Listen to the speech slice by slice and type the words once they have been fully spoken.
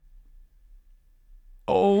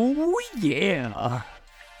yeah.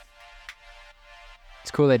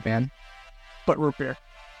 It's Kool-Aid Man. But root beer.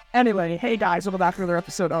 Anyway, hey guys, welcome back to another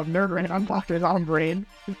episode of Nerd Rain. I'm Dr. Dom Brain,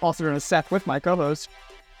 also known as Seth, with my co-host,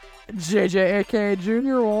 JJ, aka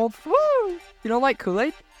Junior Wolf. Woo! You don't like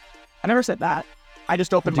Kool-Aid? I never said that. I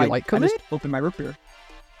just opened Do you my like I Kool-Aid? just opened my root beer.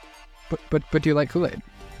 But do you like Kool-Aid?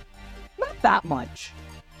 Not that much.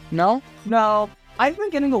 No? No, I've been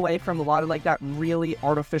getting away from a lot of like that really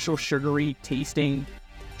artificial, sugary tasting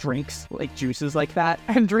drinks, like juices like that.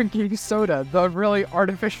 And drinking soda, the really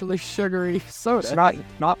artificially sugary soda. It's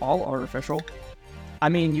not all artificial. I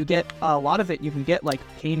mean, you get a lot of it. You can get like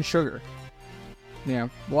cane sugar. Yeah.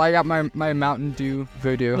 Well, I got my Mountain Dew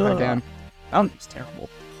Voodoo Ugh. again. It's terrible.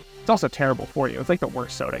 It's also terrible for you. It's like the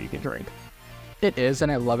worst soda you can drink. It is,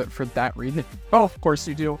 and I love it for that reason. Oh, of course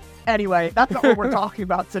you do. Anyway, that's not what we're talking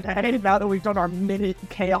about today, now that we've done our minute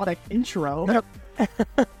chaotic intro.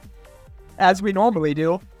 As we normally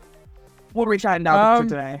do. What are we chatting down to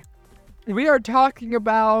today? We are talking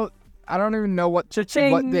about, I don't even know what the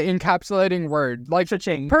Cha-ching. encapsulating word. Like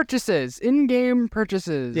Cha-ching. purchases, in-game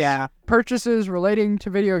purchases. Yeah. Purchases relating to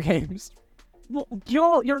video games. Well,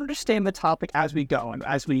 you'll understand the topic as we go and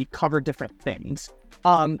as we cover different things.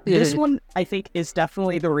 This one, I think, is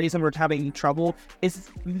definitely the reason we're having trouble.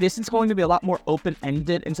 This is going to be a lot more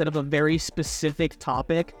open-ended instead of a very specific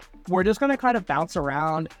topic. We're just going to kind of bounce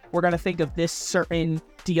around. We're going to think of this certain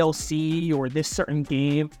DLC or this certain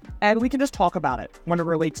game, and we can just talk about it when it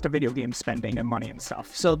relates to video game spending and money and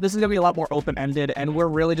stuff. So this is going to be a lot more open-ended, and we're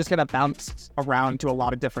really just going to bounce around to a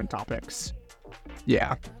lot of different topics.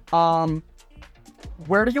 Yeah.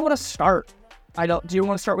 Where do you want to start? Do you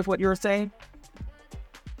want to start with what you were saying?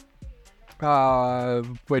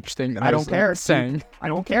 Which thing? I don't care. Saying. I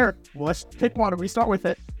don't care. Well, let's pick one and we start with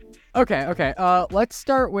it. Okay. Let's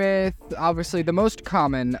start with, obviously, the most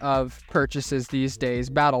common of purchases these days,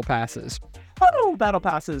 battle passes. Oh, battle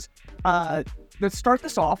passes. Let's start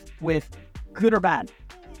this off with good or bad.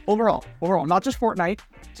 Overall, not just Fortnite.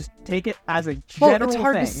 Just take it as a general Well, it's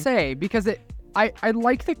hard thing. to say because I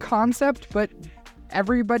like the concept, but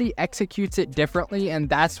everybody executes it differently, and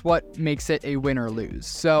that's what makes it a win or lose.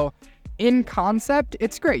 So, in concept,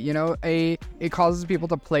 it's great. You know, it causes people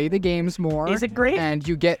to play the games more. Is it great? And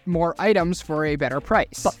you get more items for a better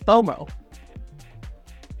price. But FOMO.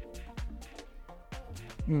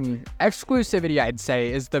 Exclusivity, I'd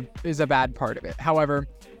say, is a bad part of it. However,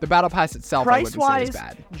 the battle pass itself, I wouldn't say is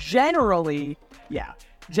bad. Generally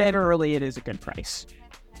it is a good price.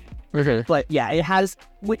 Okay. But yeah, it has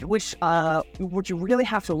which you really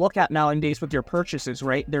have to look at nowadays with your purchases,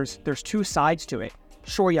 right? There's two sides to it.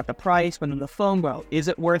 Sure, you have the price, but then the FOMO. Is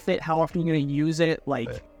it worth it? How often are you going to use it?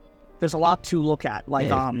 Like, there's a lot to look at. Like,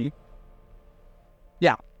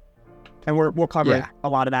 yeah. And we'll cover a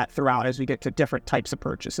lot of that throughout as we get to different types of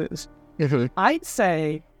purchases. I'd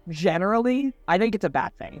say, generally, I think it's a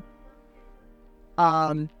bad thing.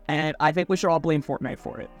 And I think we should all blame Fortnite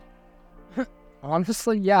for it.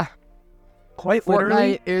 Honestly, yeah. Quite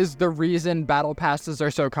literally. Fortnite is the reason battle passes are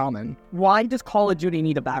so common. Why does Call of Duty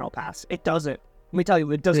need a battle pass? It doesn't. Let me tell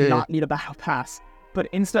you, it does not need a battle pass. But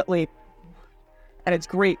instantly, and it's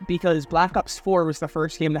great because Black Ops 4 was the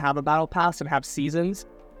first game to have a battle pass and have seasons.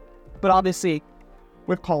 But obviously,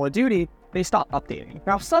 with Call of Duty, they stopped updating.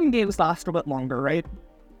 Now, some games last a bit longer, right?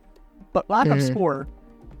 But Black Ops 4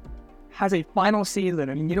 has a final season,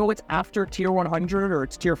 and you know what's after tier 100 or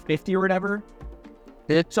it's tier 50 or whatever?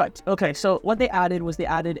 So what they added was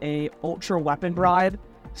a ultra weapon bribe.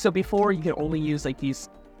 So before you could only use like these.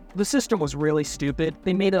 The system was really stupid.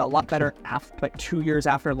 They made it a lot better after, like 2 years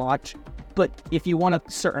after launch. But if you want a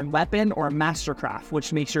certain weapon or a mastercraft,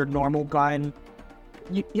 which makes your normal gun,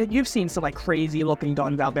 you've seen some like crazy looking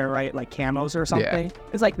guns out there, right? Like camos or something. Yeah.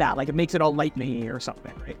 It's like that. Like it makes it all lightning or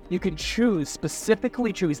something, right? You can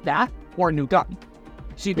specifically choose that or a new gun.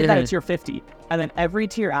 So you get that at tier 50. And then every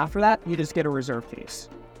tier after that, you just get a reserve case.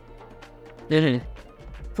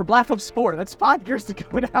 For Black Ops 4, that's 5 years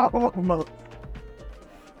ago now almost.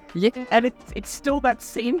 Yeah. And it's still that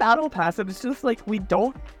same battle pass, and it's just like, we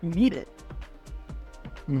don't need it.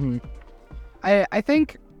 I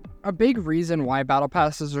think a big reason why battle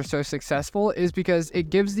passes are so successful is because it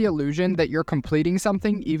gives the illusion that you're completing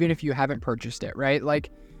something even if you haven't purchased it, right?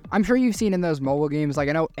 Like, I'm sure you've seen in those mobile games, like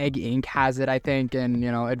I know Egg Inc. has it, I think, and,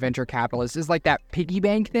 you know, Adventure Capitalist is like that piggy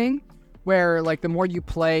bank thing where, like, the more you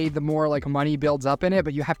play, the more, like, money builds up in it,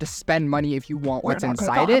 but you have to spend money if you want what's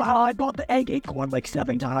inside it. I bought the Egg Inc. one like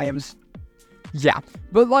 7 times. Yeah,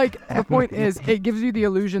 but, like, the point is, it gives you the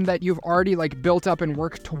illusion that you've already, like, built up and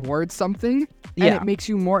worked towards something, And Yeah. it makes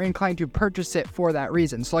you more inclined to purchase it for that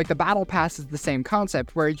reason. So like the battle pass is the same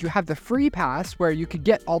concept where you have the free pass where you could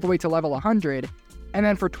get all the way to level 100. And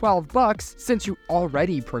then for $12, since you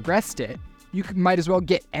already progressed it, you might as well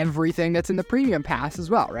get everything that's in the premium pass as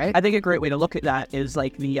well, right? I think a great way to look at that is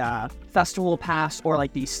like the festival pass or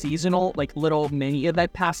like the seasonal, like little mini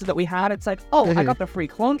event passes that we had. It's like, oh, I got the free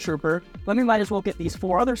clone trooper. Let me might as well get these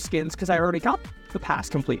 4 other skins because I already got the pass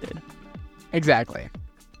completed. Exactly.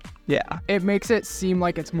 Yeah. It makes it seem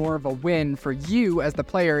like it's more of a win for you as the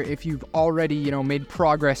player if you've already, made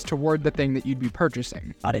progress toward the thing that you'd be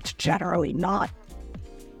purchasing. But it's generally not.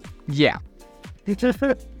 Yeah.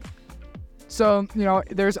 So,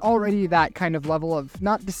 there's already that kind of level of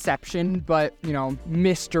not deception, but,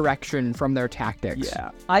 misdirection from their tactics.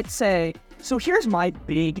 Yeah. I'd say, so here's my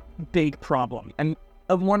big problem. And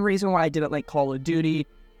one reason why I didn't like Call of Duty,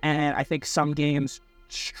 and I think some games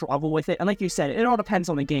struggle with it. And like you said, it all depends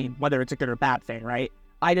on the game, whether it's a good or bad thing, right?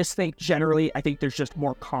 I just think generally, I think there's just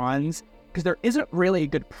more cons because there isn't really a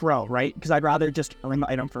good pro, right? Because I'd rather just earn the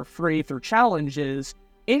item for free through challenges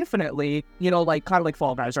infinitely, like kind of like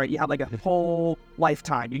Fall Guys, right? You have like a whole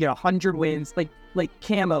lifetime. You get 100 wins, like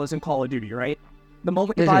camos in Call of Duty, right? The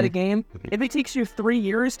moment you buy the game, if it takes you 3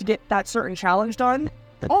 years to get that certain challenge done,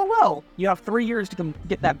 oh well, you have 3 years to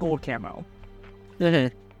get that gold camo.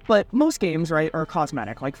 But most games, right, are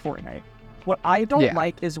cosmetic, like Fortnite. What I don't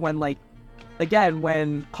like is when, like, again,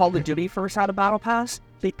 when Call of Duty first had a battle pass,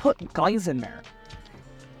 they put guns in there.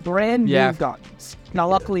 Brand new guns. Now,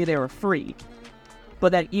 luckily, they were free.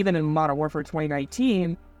 But then even in Modern Warfare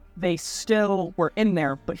 2019, they still were in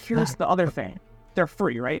there. But here's the other thing. They're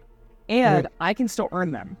free, right? And I can still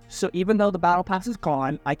earn them. So even though the battle pass is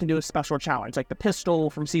gone, I can do a special challenge, like the pistol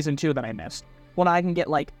from Season 2 that I missed. When I can get,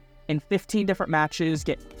 like, in 15 different matches,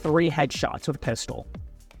 get 3 headshots with a pistol.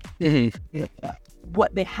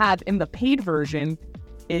 What they have in the paid version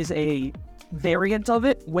is a variant of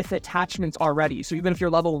it with attachments already. So even if you're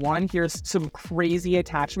level 1, here's some crazy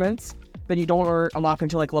attachments that you don't unlock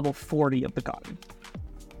until like level 40 of the gun.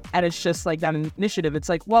 And it's just like that initiative. It's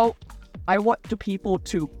like, well, I want the people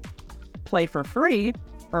to play for free,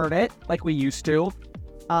 earn it like we used to,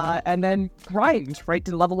 and then grind, right,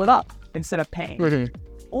 to level it up instead of paying.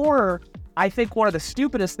 Or I think one of the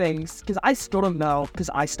stupidest things, because I still don't know, because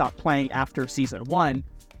I stopped playing after Season 1,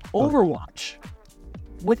 Overwatch,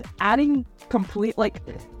 with adding complete, like,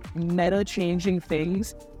 meta-changing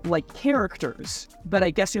things, like characters, that I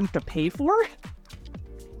guess you have to pay for?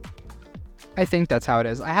 I think that's how it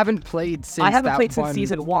is. I haven't played since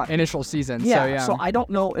Season 1. Initial season, So I don't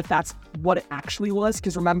know if that's what it actually was,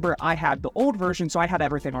 because remember, I had the old version, so I had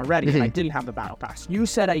everything already, and I didn't have the Battle Pass. You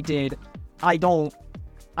said I did. I don't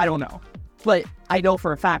know. But I know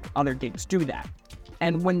for a fact other games do that.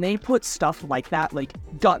 And when they put stuff like that, like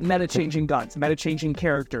meta-changing guns, meta-changing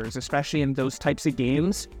characters, especially in those types of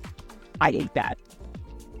games, I hate that.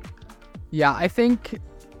 Yeah, I think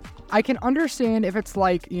I can understand if it's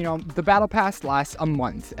like, the Battle Pass lasts a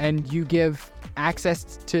month and you give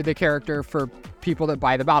access to the character for people that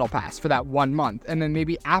buy the Battle Pass for that 1 month. And then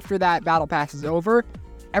maybe after that Battle Pass is over,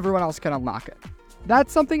 everyone else can unlock it.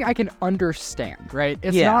 That's something I can understand, right?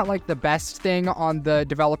 It's not like the best thing on the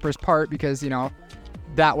developer's part because,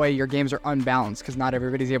 that way your games are unbalanced because not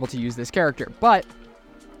everybody's able to use this character. But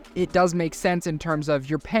it does make sense in terms of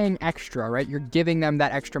you're paying extra, right? You're giving them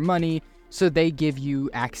that extra money so they give you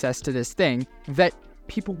access to this thing that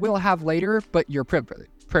people will have later, but you're privileged.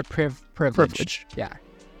 Yeah.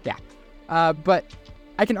 But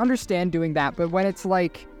I can understand doing that, but when it's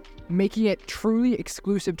like making it truly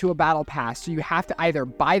exclusive to a battle pass, so you have to either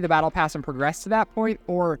buy the battle pass and progress to that point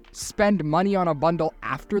or spend money on a bundle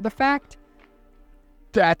after the fact,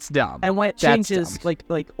 that's dumb. And when it changes, like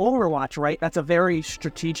Overwatch, right, that's a very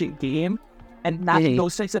strategic game, and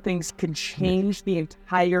those types of things can change the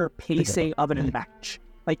entire pacing of a match.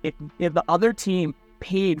 Like if the other team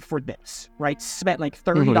paid for this, right, spent like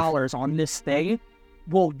 $30 on this thing,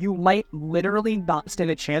 well, you might literally not stand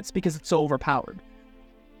a chance because it's so overpowered.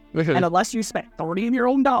 And unless you spent $30 of your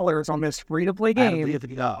own dollars on this free-to-play game,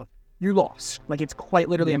 you lost. Like, it's quite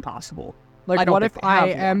literally impossible. Like, what if I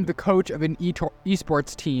am the coach of an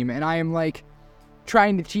esports team, and I am, like,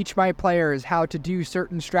 trying to teach my players how to do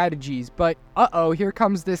certain strategies, but, here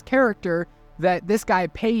comes this character that this guy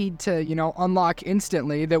paid to, unlock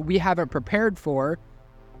instantly that we haven't prepared for.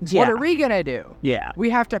 What are we gonna do? Yeah. We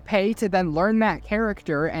have to pay to then learn that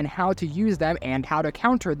character and how to use them and how to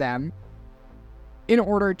counter them in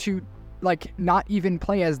order to, like, not even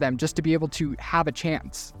play as them, just to be able to have a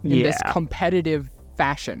chance in this competitive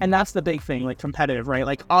fashion. And that's the big thing, like, competitive, right?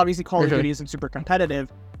 Like, obviously Call of Duty isn't super competitive,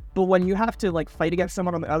 But when you have to like fight against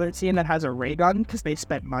someone on the other team that has a ray gun because they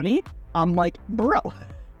spent money, I'm like, bro.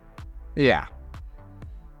 Yeah.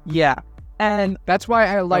 Yeah. And that's why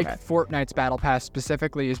I like Okay. Fortnite's Battle Pass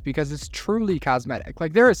specifically, is because it's truly cosmetic.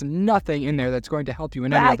 Like, there is nothing in there that's going to help you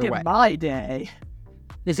in any back other in way. my day,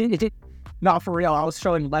 not for real. I was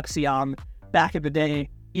showing Lexi back in the day,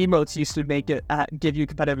 emotes used to make it give you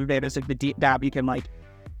competitive advantage, like the deep dab. You can like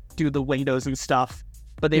do the windows and stuff,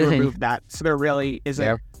 but they removed that, so there really isn't,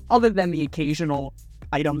 Yeah. other than the occasional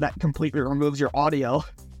item that completely removes your audio.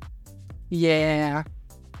 Yeah.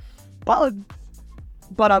 But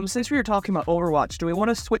since we were talking about Overwatch, do we want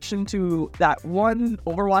to switch into that one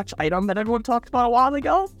Overwatch item that everyone talked about a while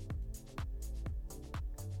ago?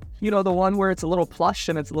 You know, the one where it's a little plush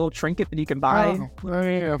and it's a little trinket that you can buy.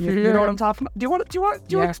 Yeah. You know what I'm talking about? Do you want to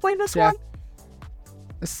Yeah. explain this Yeah. one?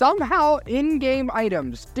 Somehow, in-game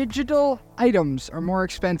items, digital items, are more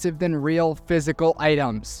expensive than real physical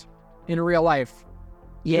items in real life.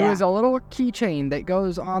 There was a little keychain that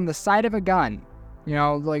goes on the side of a gun. You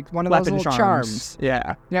know, like one of those Weapon little charms.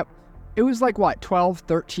 Yeah. Yep. It was like, what, $12,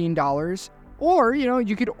 $13? Or, you know,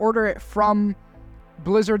 you could order it from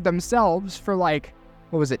Blizzard themselves for like,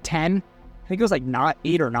 what was it, 10? I think it was like not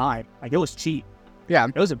 8 or 9. Like, it was cheap. Yeah.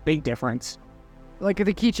 It was a big difference. Like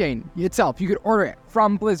the keychain itself, you could order it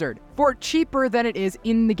from Blizzard for cheaper than it is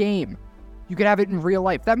in the game. You could have it in real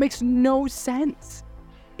life. That makes no sense.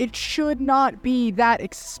 It should not be that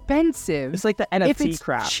expensive. It's like the if NFT it's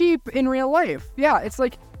crap. cheap in real life. Yeah, it's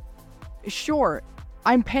like, sure,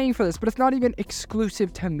 I'm paying for this, but it's not even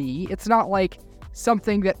exclusive to me. It's not like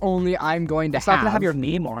something that only I'm going to It's not going to have your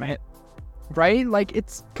name on it. right? Like,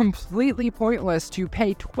 it's completely pointless to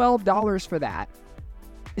pay $12 for that,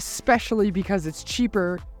 especially because it's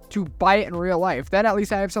cheaper to buy it in real life. Then at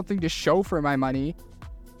least I have something to show for my money.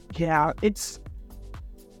 Yeah, it's...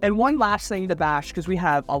 And one last thing to bash, because we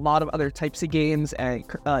have a lot of other types of games and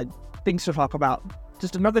things to talk about.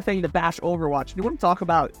 Just another thing to bash Overwatch. Do you want to talk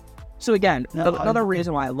about... So again, another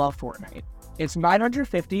reason why I love Fortnite. It's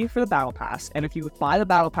 $950 for the Battle Pass, and if you buy the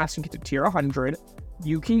Battle Pass and get to tier 100,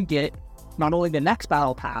 you can get not only the next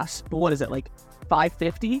Battle Pass, but what is it, like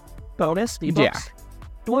 $550 bonus V-Bucks? Yeah.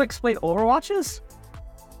 Do you want to explain Overwatch's?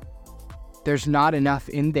 There's not enough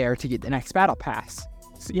in there to get the next battle pass.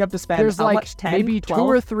 So you have to spend There's how like much? 10, maybe 12? 2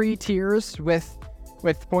 or 3 tiers with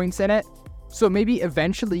points in it. So maybe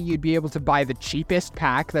eventually you'd be able to buy the cheapest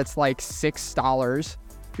pack that's like $6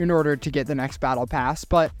 in order to get the next battle pass,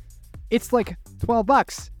 but it's like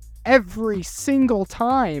 $12 every single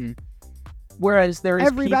time. Whereas there is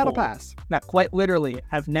Every battle people pass. that quite literally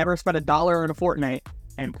have never spent $1 in a Fortnite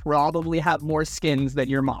and probably have more skins than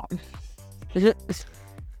your mom.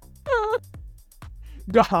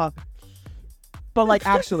 Duh. But like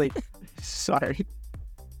actually, sorry,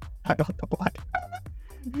 I don't know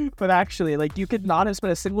why. But actually, like you could not have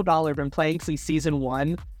spent a single dollar been playing since season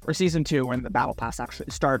 1 or season 2 when the battle pass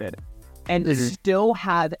actually started, and still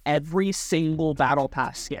have every single battle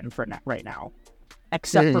pass skin for right now,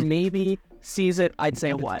 except for maybe season, I'd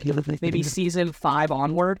say what, maybe season 5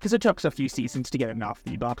 onward, because it took us a few seasons to get enough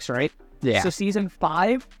V-Bucks, right? Yeah. So season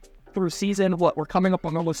 5 through season, what, we're coming up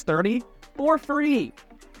on almost 30, for free.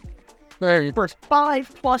 First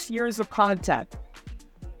 5+ years of content.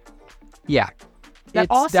 Yeah. That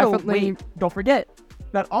It's also, definitely- wait, don't forget,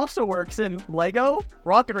 that also works in Lego,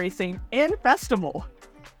 Rocket Racing, and Festival.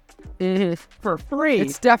 For free.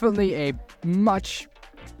 It's definitely a much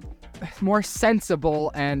more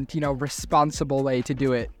sensible and, you know, responsible way to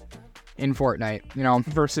do it in Fortnite, you know?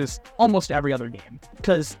 versus almost every other game.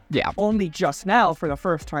 Because Yeah. only just now, for the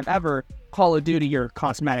first time ever, Call of Duty, your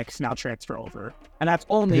cosmetics now transfer over. And that's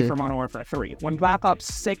only for Modern Warfare 3. When Black Ops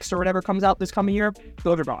 6 or whatever comes out this coming year,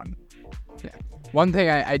 those are gone. Yeah. One thing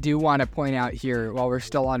I do want to point out here while we're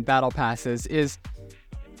still on battle passes is,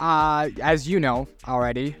 as you know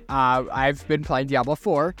already, I've been playing Diablo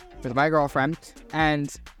 4 with my girlfriend,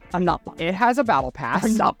 and I'm not buying it has a battle pass.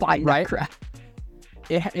 I'm not buying right? that crap.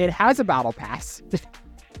 It has a battle pass.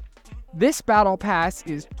 This battle pass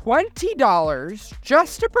is $20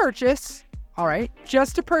 just to purchase. All right,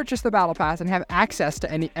 just to purchase the battle pass and have access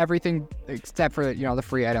to everything except for, you know, the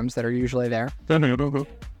free items that are usually there.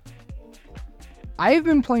 I have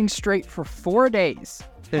been playing straight for 4 days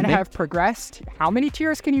and have progressed. How many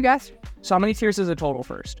tiers can you guess? So how many tiers is a total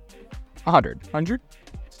first? 100. 100?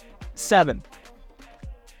 7.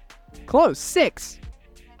 Close. 6.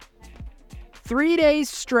 3 days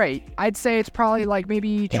straight. I'd say it's probably like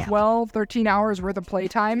maybe 12, 13 hours worth of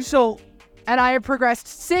playtime. So, And I have progressed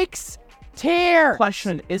 6 tiers.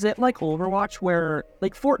 question, is it like Overwatch where,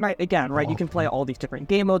 like Fortnite again, right? You can play all these different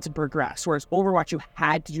game modes and progress, whereas Overwatch, you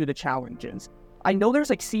had to do the challenges. I know there's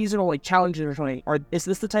like seasonal like challenges or something. Or is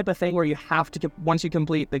this the type of thing where you have to once you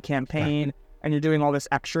complete the campaign and you're doing all this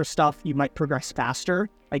extra stuff, you might progress faster?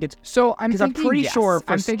 Like it's So I'm thinking, pretty yes. sure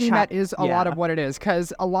I'm thinking that is a lot of what it is,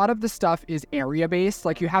 because a lot of the stuff is area based.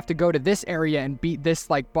 Like you have to go to this area and beat this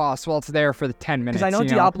like boss while it's there for the 10 minutes. Because I know you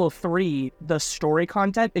Diablo 3, the story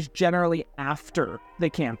content is generally after the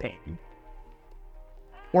campaign.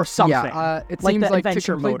 Or something. Yeah, it like seems the like to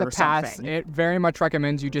adventure complete mode the or pass, something. it very much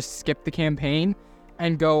recommends you just skip the campaign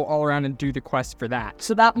and go all around and do the quest for that.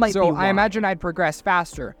 So that might be So why. I imagine I'd progress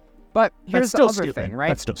faster. But here's That's the still other stupid. thing, right?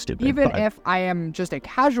 That's still stupid. Even but- if I am just a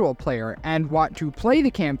casual player and want to play the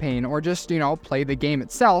campaign or just, play the game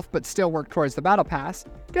itself but still work towards the battle pass,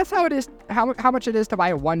 guess how it is how much it is to buy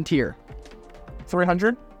a 1 tier?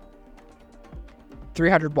 300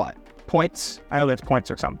 300 what? points. I know that's points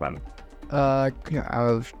or something.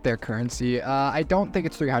 Of their currency. I don't think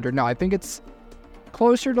it's 300. No, I think it's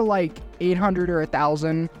closer to like 800 or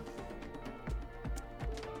 1,000.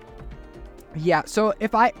 Yeah, so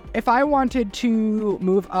if I wanted to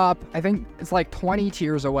move up, I think it's like 20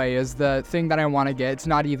 tiers away is the thing that I want to get. It's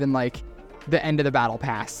not even like the end of the battle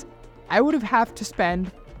pass. I would have to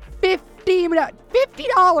spend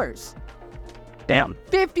 $50. Damn.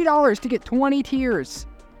 $50 to get 20 tiers.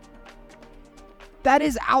 That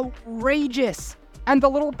is outrageous. And the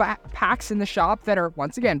little packs in the shop that are,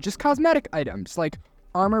 once again, just cosmetic items, like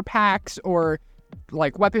armor packs or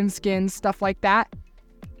like weapon skins, stuff like that.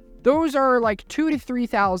 Those are like 2,000 to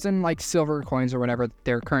 3,000 like silver coins or whatever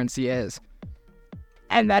their currency is.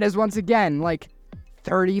 And that is once again like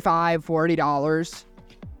 $35, $40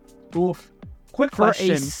 Oof. Quick for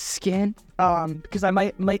question. a skin. Because I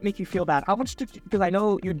might make you feel bad. How much did you, because I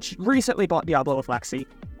know you recently bought Diablo with Lexi.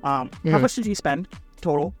 How much did you spend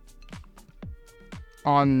total?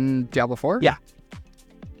 On Diablo 4? Yeah.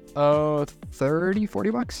 30, 40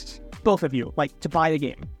 bucks? Both of you, like to buy the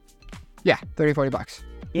game. Yeah, 30, 40 bucks.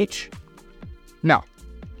 Each? No.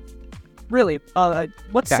 Really?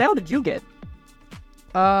 What Yeah. sale did you get?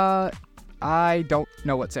 I don't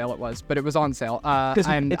know what sale it was, but it was on sale. 'Cause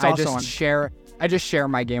And it's I also just share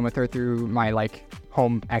my game with her through my like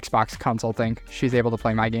home Xbox console thing. She's able to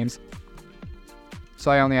play my games. So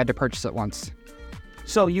I only had to purchase it once.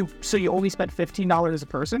 So you only spent $15 a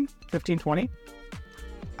person? 15, 20?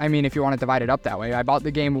 I mean, if you want to divide it up that way, I bought the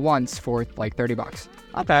game once for like 30 bucks.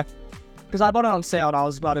 Okay. Because I bought it on sale and I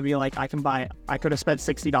was about to be like, I could have spent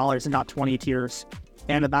 $60 and got 20 tiers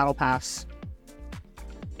and a battle pass.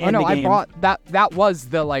 Oh no, I bought that was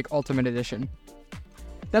the like ultimate edition.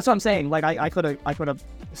 That's what I'm saying. Like I could have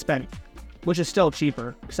spent, which is still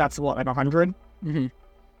cheaper because that's what, like 100. Mm-hmm.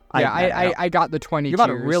 I got the 20 You got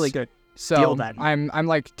a tiers. really good so deal then. I'm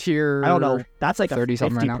like tier. I don't know. That's like a 30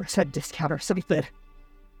 something right now. 50% discount or something.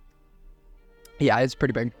 Yeah, it's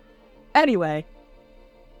pretty big. Anyway,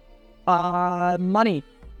 money,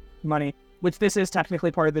 which this is technically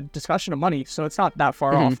part of the discussion of money, so it's not that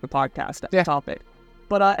far off the podcast topic.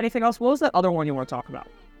 But anything else? What was that other one you want to talk about?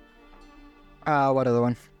 What other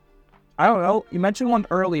one? I don't know. You mentioned one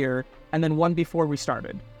earlier, and then one before we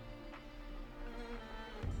started.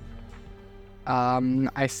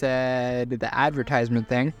 I said the advertisement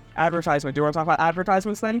thing. Advertisement. Do you want to talk about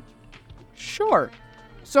advertisements then? Sure.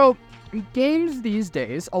 So, games these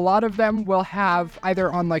days, a lot of them will have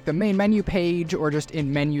either on like the main menu page or just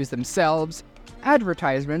in menus themselves,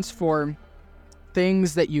 advertisements for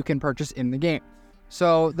things that you can purchase in the game.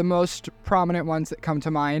 So the most prominent ones that come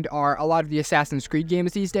to mind are a lot of the Assassin's Creed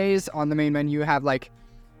games these days. On the main menu have like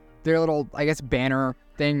their little, I guess, banner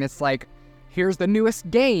thing that's like, here's the newest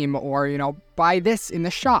game, or, buy this in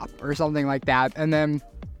the shop or something like that. And then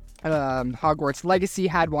Hogwarts Legacy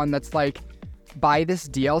had one that's like, buy this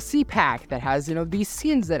DLC pack that has, these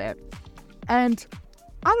skins in it. And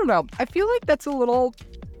I don't know, I feel like that's a little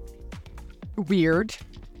weird,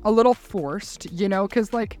 a little forced,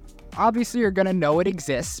 because like, obviously you're gonna know it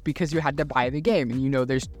exists because you had to buy the game, and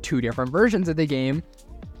there's 2 different versions of the game,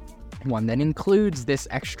 one that includes this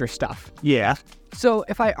extra stuff. Yeah. So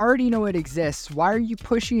if I already know it exists, why are you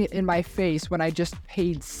pushing it in my face when I just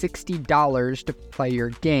paid $60 to play your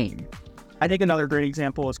game? I think another great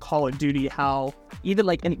example is Call of Duty, how even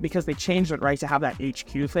because they changed it, right, to have that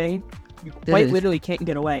HQ thing, you quite literally can't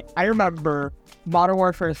get away. I remember Modern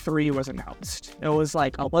Warfare 3 was announced. It was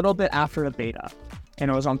like a little bit after the beta,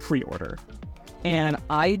 and it was on pre-order. And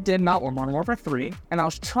I did not want Modern Warfare 3, and I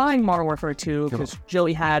was trying Modern Warfare 2 because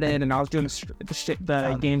Joey had it, and I was doing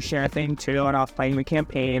the game share thing too, and I was playing the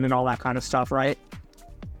campaign and all that kind of stuff, right?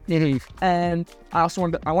 And I also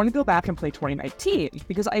wanted to go back and play 2019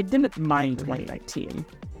 because I didn't mind 2019,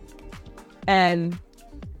 and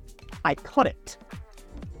I couldn't.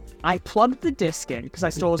 I plugged the disc in because I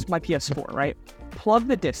still was my PS4, right? Plugged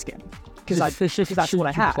the disc in because that's what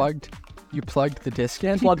I had. You plugged the disc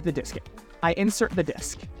in? Plugged the disc in. I insert the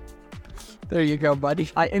disc. There you go, buddy.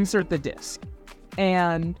 I insert the disc.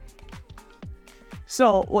 And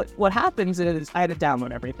so what happens is I had to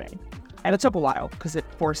download everything. And it took a while because it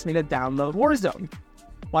forced me to download Warzone.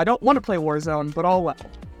 Well, I don't want to play Warzone, but oh well.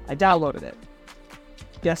 I downloaded it.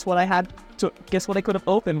 Guess what I could have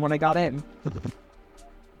opened when I got in?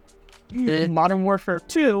 Modern Warfare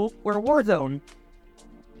 2 or Warzone.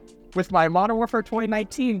 With my Modern Warfare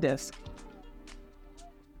 2019 disc.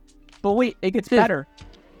 But wait, it gets better.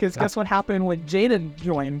 Because guess what happened when Jaden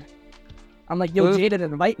joined? I'm like, yo, Jaden,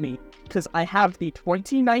 invite me. Because I have the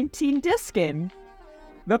 2019 disc in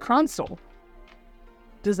the console.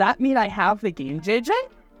 Does that mean I have the game, JJ?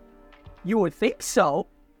 You would think so.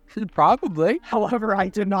 Probably. However, I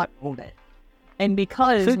did not own it. And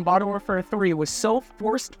because Modern Warfare 3 was so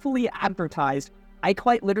forcefully advertised, I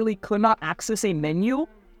quite literally could not access a menu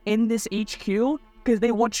in this HQ because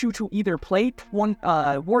they want you to either play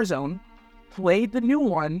Warzone, play the new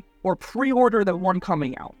one, or pre-order the one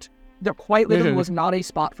coming out. There quite literally was not a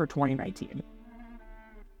spot for 2019.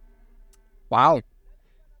 Wow.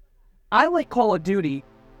 I like Call of Duty,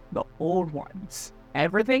 the old ones.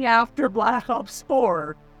 Everything after Black Ops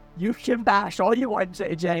 4, you can bash all you want,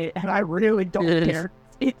 JJ, and I really don't care.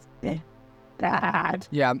 It's bad.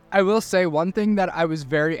 Yeah, I will say one thing that I was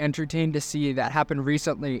very entertained to see that happened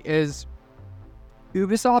recently is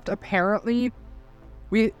Ubisoft apparently,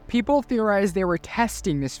 people theorize they were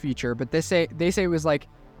testing this feature, but they say it was like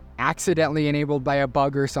accidentally enabled by a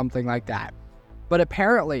bug or something like that. But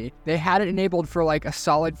apparently, they had it enabled for like a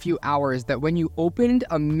solid few hours that when you opened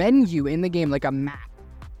a menu in the game, like a map,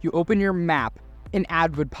 you open your map, an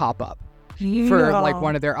ad would pop up for like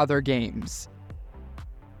one of their other games.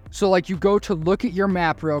 So like you go to look at your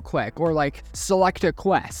map real quick or like select a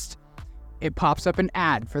quest. It pops up an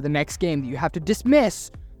ad for the next game that you have to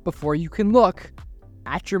dismiss before you can look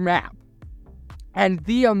at your map. And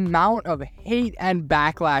the amount of hate and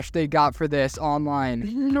backlash they got for this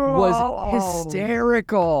online was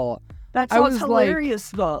hysterical. That sounds hilarious,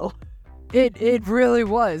 though. It really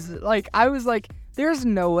was. Like, I was like, there's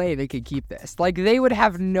no way they could keep this. Like, they would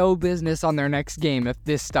have no business on their next game if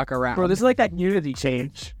this stuck around. Bro, this is like that Unity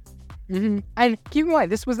change. Mm-hmm. And keep in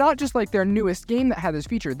mind, this was not just like their newest game that had this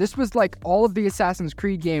feature. This was like all of the Assassin's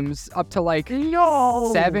Creed games up to like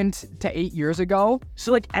 7 to 8 years ago.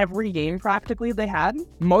 So like every game practically they had?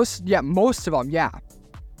 Most of them, yeah.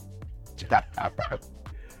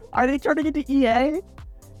 Are they turning into EA?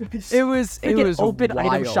 It was open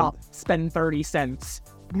wild. Item shop, spend 30 cents.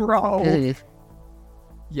 Bro.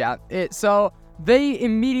 Yeah, so they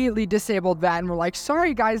immediately disabled that and were like,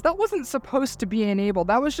 sorry guys, that wasn't supposed to be enabled.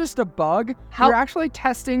 That was just a bug. We're actually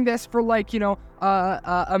testing this for like,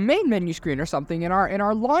 a main menu screen or something in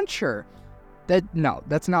our launcher.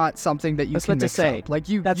 That's not something that you can mix up. Like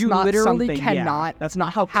you literally cannot that's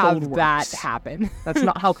not how code works. That happen. That's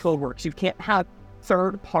not how code works. You can't have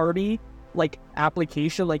third party like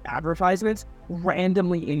application like advertisements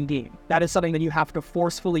randomly in game. That is something that you have to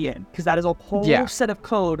forcefully in because that is a whole set of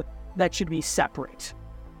code that should be separate.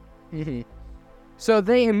 Mm-hmm. So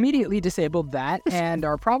they immediately disabled that and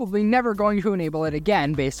are probably never going to enable it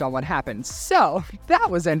again based on what happened. So that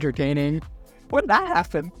was entertaining. When did that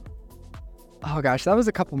happen? Oh gosh, that was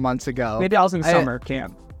a couple months ago. Maybe I was in summer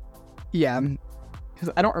camp. Yeah. Because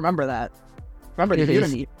I don't remember that. Remember the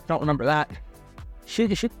Unity. Don't remember that.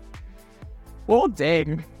 Shit. Well,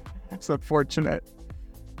 dang. That's unfortunate.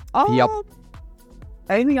 Yep.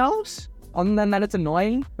 Anything else? Other than that, it's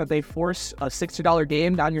annoying that they force a $60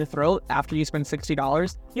 game down your throat after you spend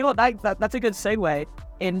 $60. You know, that's a good segue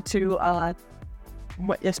into,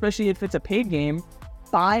 especially if it's a paid game,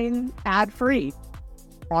 buying ad-free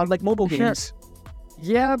on, like, mobile games.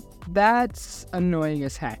 Yeah, that's annoying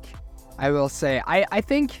as heck, I will say. I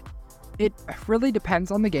think it really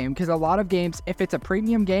depends on the game, because a lot of games, if it's a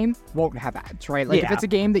premium game, won't have ads, right? Like, if it's a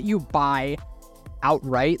game that you buy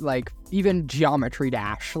outright, like, even Geometry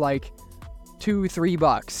Dash, like,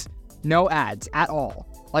 $2-3, no ads at all.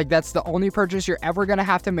 Like, that's the only purchase you're ever gonna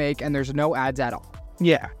have to make, and there's no ads at all.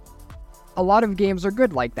 Yeah. A lot of games are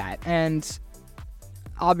good like that, and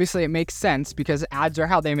obviously it makes sense because ads are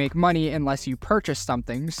how they make money unless you purchase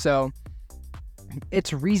something, so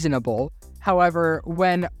it's reasonable. However,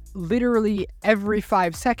 when literally every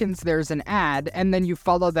 5 seconds there's an ad, and then you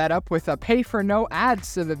follow that up with a pay for no ads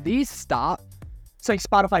so that these stop. It's like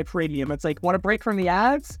Spotify Premium. It's like, want a break from the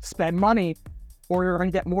ads? Spend money, or you're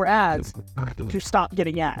going to get more ads to stop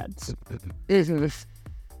getting ads.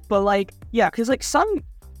 But like, yeah, because like some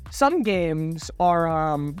games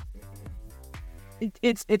are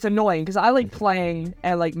it's annoying because I like playing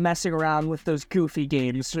and like messing around with those goofy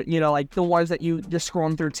games, you know, like the ones that you just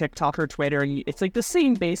scrolling through TikTok or Twitter, and it's like the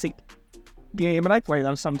same basic game, and I play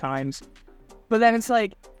them sometimes. But then it's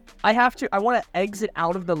like I want to exit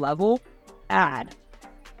out of the level, ad.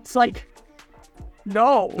 It's like,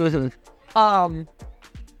 no.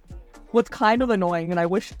 What's kind of annoying, and I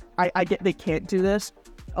wish I get they can't do this.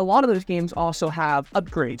 A lot of those games also have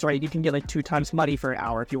upgrades, right? You can get like 2 times money for an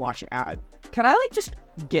hour if you watch an ad. Can I like just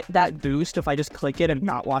get that boost if I just click it and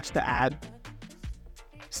not watch the ad?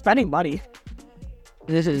 Spending money.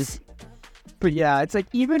 But yeah, it's like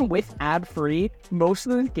even with ad free, most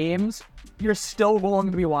of the games you're still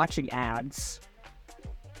going to be watching ads.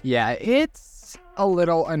 Yeah, it's a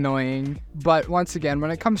little annoying, but once again,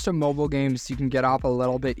 when it comes to mobile games, you can get off a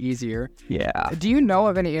little bit easier. Yeah. Do you know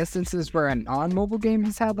of any instances where a non-mobile game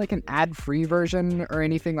has had like an ad-free version or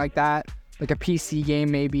anything like that? Like a PC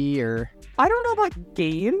game maybe, or... I don't know about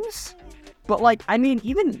games, but like, I mean,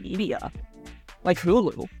 even media. Like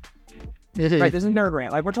Hulu. Right, this is Nerd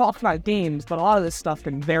Rant. Like, we're talking about games, but a lot of this stuff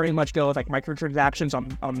can very much go with like microtransactions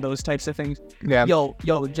on those types of things. Yeah. Yo,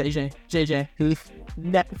 JJ.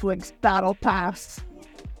 Netflix Battle Pass.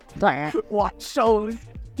 Watch shows.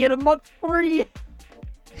 Get a month free.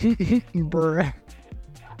 Bruh.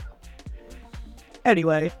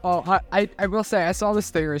 Anyway. Oh, I will say, I saw this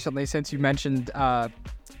thing recently since you mentioned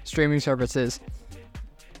streaming services.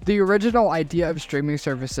 The original idea of streaming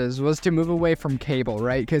services was to move away from cable,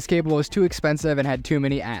 right? Because cable was too expensive and had too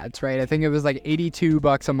many ads, right? I think it was like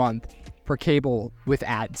 $82 a month for cable with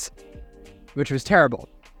ads, which was terrible.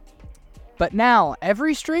 But now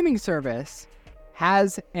every streaming service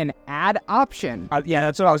has an ad option. Yeah,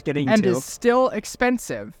 that's what I was getting and to. is still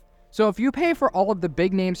expensive. So if you pay for all of the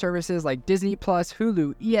big name services like Disney Plus,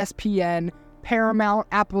 Hulu, ESPN, Paramount,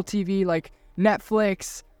 Apple TV, like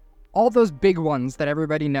Netflix, all those big ones that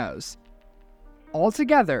everybody knows, all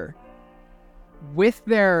together with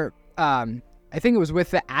their, I think it was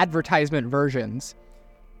with the advertisement versions,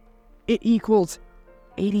 it equals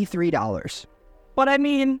 $83. But I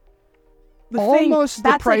mean, almost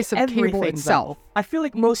the price like of cable itself. Though. I feel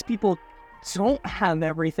like most people don't have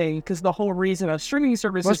everything because the whole reason of streaming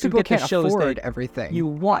services most is to people get the can't shows afford that everything you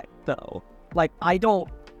want, though. Like, I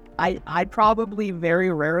probably very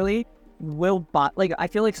rarely will buy, like, I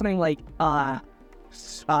feel like something like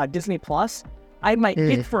Disney Plus, I might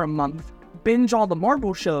get for a month, binge all the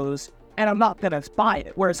Marvel shows, and I'm not gonna buy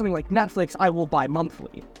it. Whereas something like Netflix, I will buy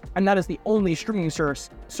monthly, and that is the only streaming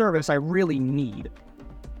service I really need.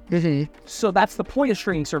 So that's the point of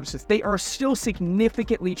streaming services. They are still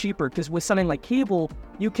significantly cheaper because with something like cable,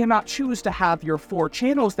 you cannot choose to have your 4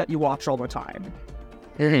 channels that you watch all the time.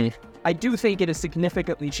 I do think it is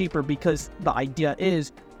significantly cheaper because the idea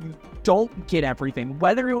is you don't get everything,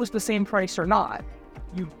 whether it was the same price or not.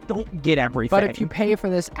 You don't get everything. But if you pay for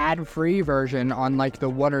this ad-free version on like the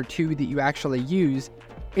 1 or 2 that you actually use,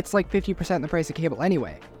 it's like 50% the price of cable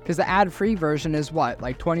anyway. Because the ad-free version is what,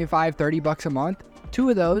 like $25-30 a month? 2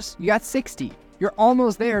 of those, you got 60. You're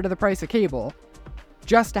almost there to the price of cable,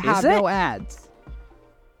 just to have no ads.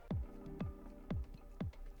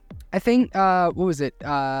 I think, what was it?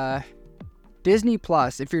 Disney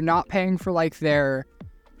Plus, if you're not paying for like their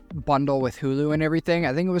bundle with Hulu and everything,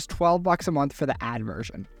 I think it was $12 a month for the ad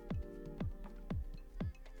version.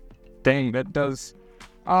 Dang, that does.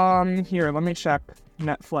 Here, let me check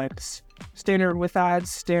Netflix. Standard with ads,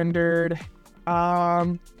 standard,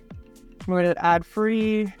 limited ad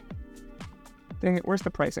free. Dang it, where's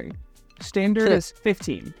the pricing? Standard is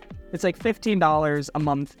 $15. It's like $15 a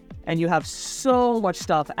month, and you have so much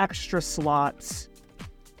stuff, extra slots.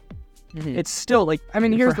 It's still like, I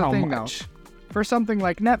mean, here's the thing much? though. For something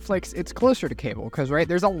like Netflix, it's closer to cable because, right,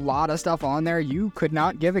 there's a lot of stuff on there you could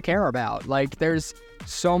not give a care about. Like, there's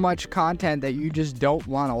so much content that you just don't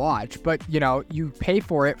want to watch. But, you know, you pay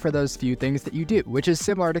for it for those few things that you do, which is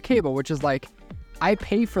similar to cable, which is like, I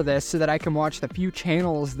pay for this so that I can watch the few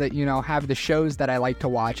channels that, you know, have the shows that I like to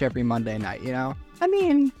watch every Monday night, you know? I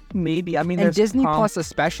mean, maybe. I mean, and there's Disney Plus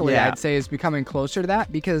especially, yeah. I'd say, is becoming closer to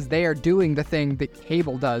that because they are doing the thing that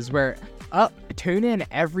cable does where, tune in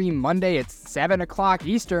every Monday at 7 o'clock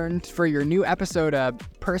Eastern for your new episode of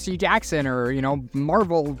Percy Jackson or, you know,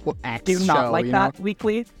 Marvel X Do you not like that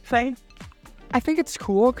weekly thing? I think it's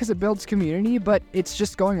cool because it builds community, but it's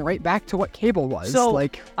just going right back to what cable was. So,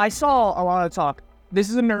 like, I saw a lot of talk. This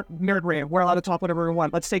is a nerd rant. We're allowed to talk whatever we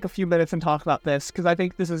want. Let's take a few minutes and talk about this because I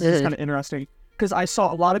think this is just kind of interesting. Because I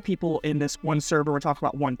saw a lot of people in this one server were talking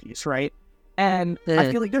about One Piece, right? And I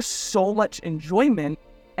feel like there's so much enjoyment,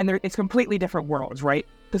 and it's completely different worlds, right?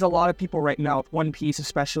 Because a lot of people right now, One Piece,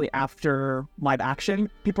 especially after live action,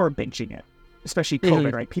 people are binging it. especially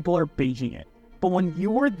COVID, right? People are binging it. But when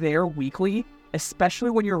you were there weekly, especially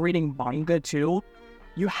when you're reading manga too,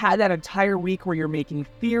 you had that entire week where you're making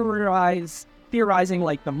theorizing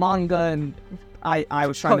like the manga, and I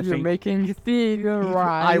was trying to you're think. making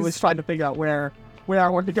theorize. I was trying to figure out where I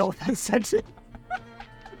wanted to go with that sentence.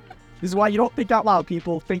 This is why you don't think out loud,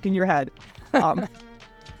 people. Think in your head. But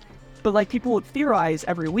like people would theorize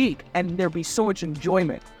every week, and there'd be so much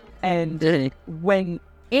enjoyment, and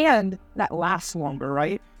that lasts longer,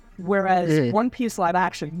 right? Whereas One Piece live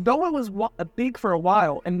action, though it was big for a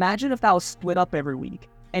while, imagine if that was split up every week,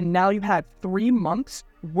 and now you had 3 months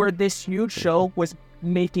where this huge show was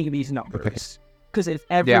making these numbers because it's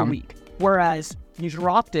every week. Whereas you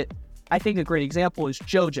dropped it. I think a great example is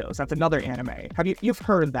JoJo's. That's another anime. You've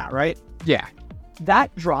heard of that, right? Yeah.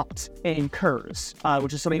 That dropped in Curse,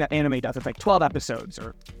 which is something that anime does. It's like 12 episodes,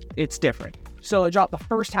 or it's different. So it dropped the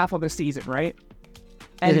first half of the season, right?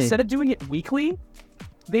 And instead of doing it weekly,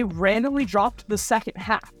 they randomly dropped the second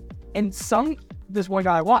half. And this one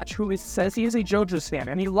guy I watch who says he is a JoJo's fan,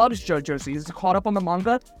 and he loves JoJo's. He's caught up on the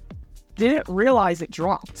manga, didn't realize it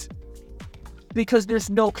dropped. Because there's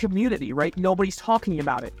no community, right? Nobody's talking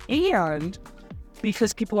about it. And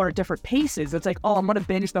because people are at different paces, it's like, oh, I'm going to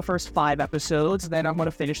binge the first 5 episodes, then I'm going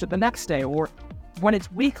to finish it the next day. Or when it's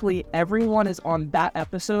weekly, everyone is on that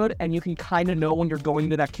episode, and you can kind of know when you're going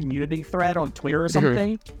to that community thread on Twitter or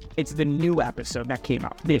something. It's the new episode that came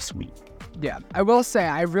out this week. Yeah, I will say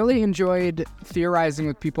I really enjoyed theorizing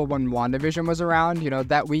with people when WandaVision was around. You know,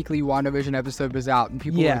 that weekly WandaVision episode was out, and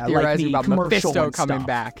people were theorizing about Mephisto coming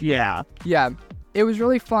back. Yeah. Yeah, it was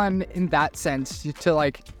really fun in that sense to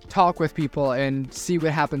like talk with people and see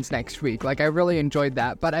what happens next week. Like, I really enjoyed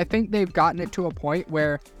that, but I think they've gotten it to a point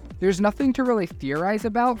where there's nothing to really theorize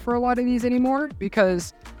about for a lot of these anymore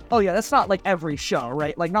because... Oh yeah, that's not like every show,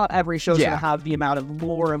 right? Like not every show's gonna have the amount of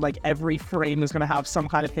lore, and like every frame is gonna have some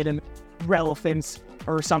kind of hidden relevance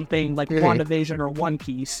or something like WandaVision or One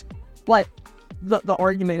Piece. But the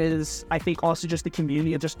argument is, I think, also just the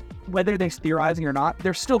community of just whether they're theorizing or not,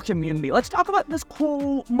 there's still community. Let's talk about this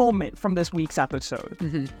cool moment from this week's episode.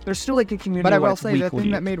 There's still like a community. But I will say the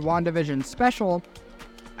thing that made WandaVision special,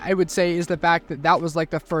 I would say, is the fact that that was like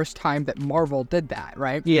the first time that Marvel did that,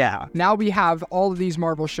 right? Yeah. Now we have all of these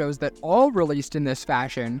Marvel shows that all released in this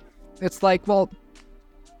fashion. It's like, well,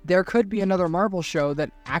 there could be another Marvel show that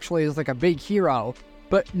actually is like a big hero,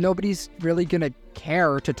 but nobody's really going to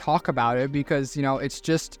care to talk about it because, you know, it's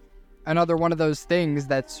just another one of those things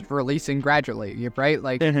that's releasing gradually, right?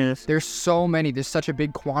 Like, there's so many, there's such a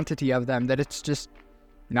big quantity of them that it's just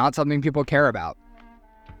not something people care about.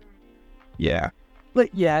 Yeah.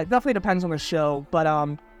 But yeah, it definitely depends on the show, but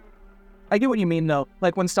I get what you mean though.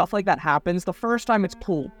 Like when stuff like that happens, the first time it's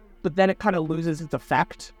cool, but then it kind of loses its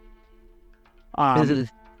effect.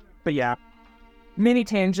 But yeah, mini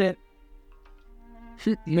tangent.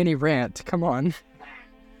 Mini rant, come on.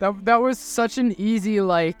 That was such an easy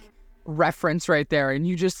like reference right there, and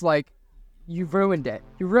you just like, you ruined it.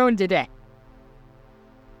 You ruined it.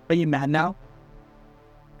 Are you mad now?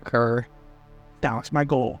 That was my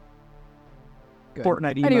goal. Good.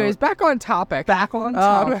 Fortnite emote. Anyways, back on topic. We talked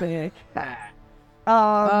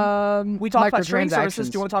about streaming services.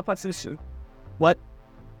 Do you want to talk about this? What?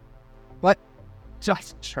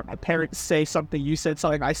 Just heard my parents say something. You said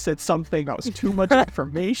something. I said something. That was too much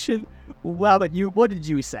information. Well, but what did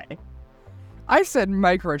you say? I said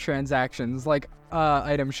microtransactions, like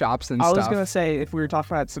item shops and stuff. I was gonna say if we were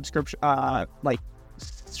talking about subscription, like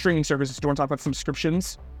streaming services. Do you want to talk about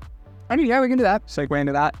subscriptions? I mean, yeah, we can do that. Segue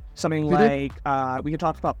into that. Something like we can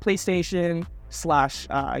talk about PlayStation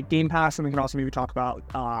 / Game Pass, and we can also maybe talk about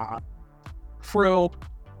Pro.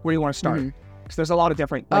 Where do you want to start? Because there's a lot of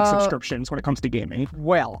different subscriptions when it comes to gaming.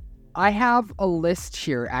 Well, I have a list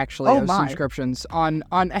here actually of subscriptions on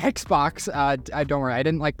Xbox. Don't worry, I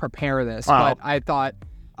didn't like prepare this, but I thought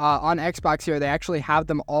on Xbox here they actually have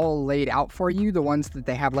them all laid out for you. The ones that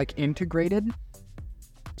they have like integrated.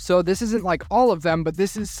 So this isn't like all of them, but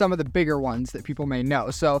this is some of the bigger ones that people may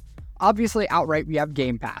know. So obviously outright we have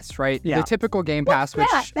Game Pass, right? Yeah. The typical Game Pass, which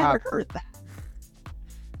never heard that.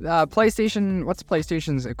 PlayStation. What's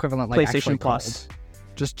PlayStation's equivalent? Like PlayStation Plus. Called?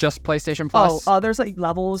 Just PlayStation Plus. There's like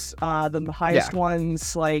levels. The highest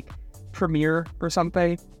ones like Premiere or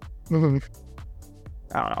something. I don't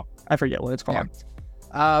know. I forget what it's called.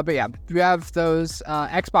 Yeah. But yeah, we have those.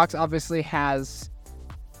 Xbox obviously has.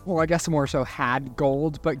 Well, I guess more so had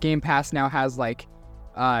Gold, but Game Pass now has like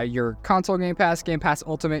your console Game Pass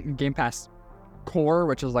Ultimate, and Game Pass Core,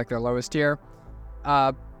 which is like their lowest tier.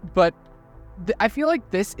 But I feel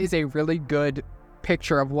like this is a really good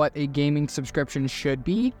picture of what a gaming subscription should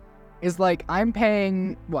be. is like I'm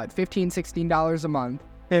paying $15-16 a month,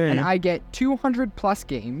 and I get 200 plus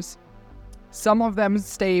games. Some of them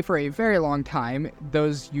stay for a very long time,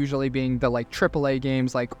 those usually being the like AAA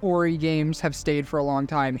games, like Ori games have stayed for a long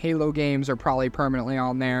time, Halo games are probably permanently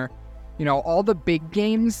on there. You know, all the big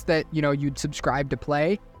games that, you know, you'd subscribe to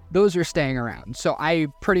play, those are staying around. So I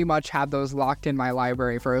pretty much have those locked in my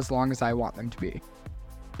library for as long as I want them to be.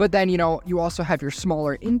 But then, you know, you also have your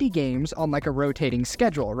smaller indie games on like a rotating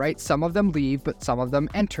schedule, right? Some of them leave, but some of them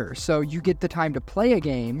enter. So you get the time to play a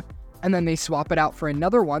game, and then they swap it out for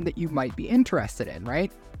another one that you might be interested in,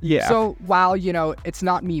 right? Yeah. So while, you know, it's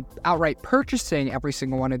not me outright purchasing every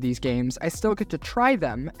single one of these games, I still get to try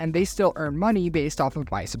them, and they still earn money based off of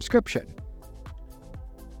my subscription.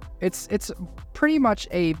 It's pretty much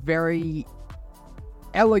a very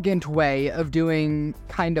elegant way of doing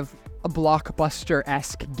kind of a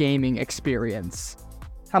Blockbuster-esque gaming experience.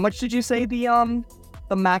 How much did you say the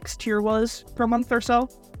max tier was per month or so?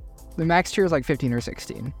 The max tier is like 15 or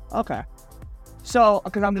 16. Okay. So,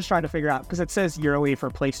 because I'm just trying to figure out, because it says yearly for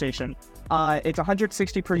PlayStation. It's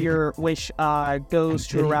 $160 per year, which goes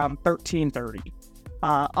to around $13.30.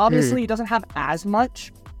 Obviously, it doesn't have as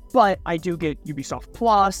much, but I do get Ubisoft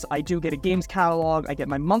Plus, I do get a games catalog, I get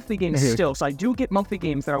my monthly games still, so I do get monthly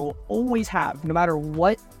games that I will always have, no matter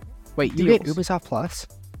what. Wait, you get Ubisoft Plus?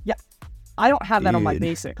 Yeah. I don't have that on my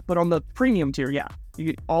basic, but on the premium tier, yeah. You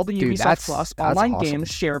get all the Ubisoft Plus, online games,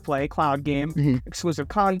 share play, cloud game, exclusive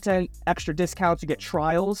content, extra discounts, you get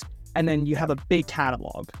trials, and then you have a big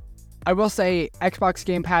catalog. I will say Xbox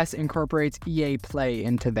Game Pass incorporates EA Play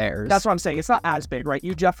into theirs. That's what I'm saying. It's not as big, right?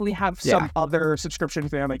 You definitely have some other subscriptions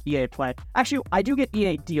there, like EA Play. Actually, I do get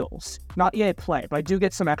EA deals, not EA Play, but I do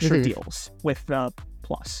get some extra deals with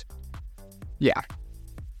Plus. Yeah.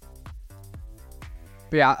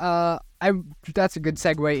 But yeah, that's a good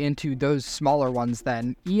segue into those smaller ones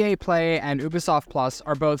then. EA Play and Ubisoft Plus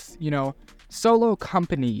are both, you know, solo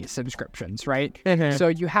company subscriptions, right? So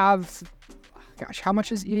you have, gosh, how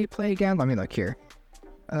much is EA Play again? Let me look here.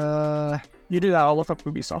 You do that, I'll look up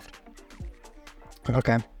Ubisoft.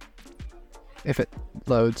 Okay. If it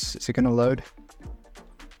loads, is it going to load?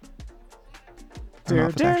 I don't know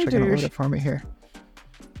if it's actually going to load it for me here.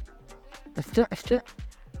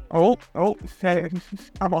 Oh, hey,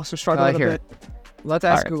 I'm also struggling a bit. Let's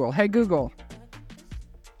ask Google. Hey, Google,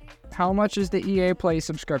 how much is the EA Play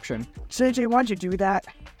subscription? JJ, why'd you do that?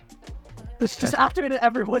 Just activate it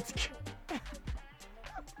everyone's...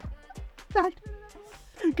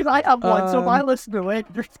 Because I have one, so if I listen to it,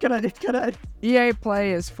 it's gonna... EA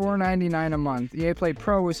Play is $4.99 a month. EA Play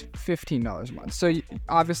Pro is $15 a month. So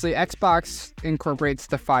obviously Xbox incorporates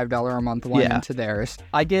the $5 a month one into theirs.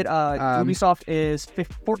 I get Ubisoft is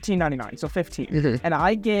 $14.99, so $15, and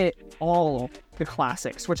I get all the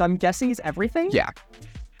classics, which I'm guessing is everything. Yeah.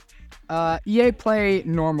 EA Play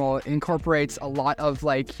Normal incorporates a lot of,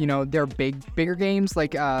 like, you know, their bigger games,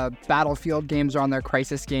 like Battlefield games are on there,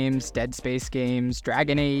 Crysis games, Dead Space games,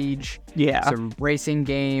 Dragon Age, some racing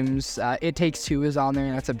games. It Takes Two is on there,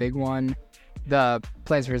 and that's a big one. The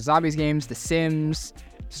Plants vs. Zombies games, The Sims,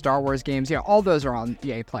 Star Wars games, you know, all those are on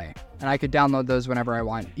EA Play, and I could download those whenever I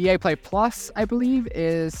want. EA Play Plus, I believe,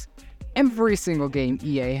 is every single game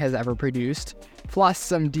EA has ever produced, plus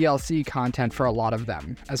some DLC content for a lot of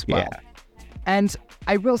them as well. Yeah. And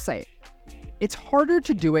I will say, it's harder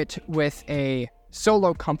to do it with a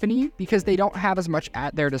solo company because they don't have as much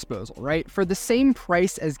at their disposal, right? For the same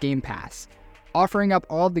price as Game Pass, offering up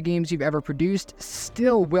all the games you've ever produced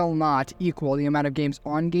still will not equal the amount of games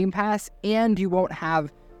on Game Pass, and you won't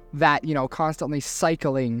have that, you know, constantly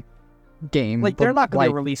cycling game. Like, they're not going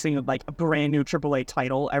to be releasing, like, a brand new AAA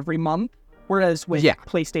title every month. Whereas with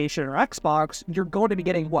PlayStation or Xbox, you're going to be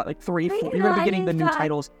getting, what, like 3, 4... You're going to be getting the new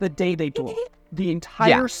titles the day they drop. The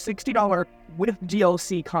entire $60 with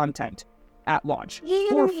DLC content at launch.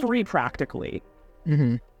 For free, practically.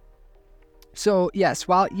 So, yes,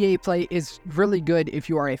 while EA Play is really good if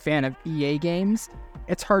you are a fan of EA games,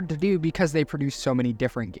 it's hard to do because they produce so many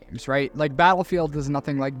different games, right? Like, Battlefield is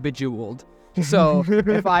nothing like Bejeweled. So,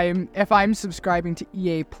 if I'm subscribing to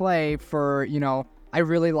EA Play for, you know, I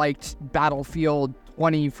really liked Battlefield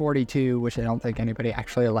 2042, which I don't think anybody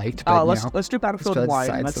actually liked. But, let's do Battlefield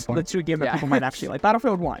 1. Let's do a game that people might actually like.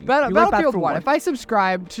 Battlefield 1. Battlefield 1. If I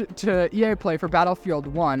subscribe to EA Play for Battlefield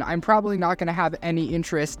 1, I'm probably not going to have any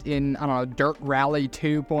interest in, I don't know, Dirt Rally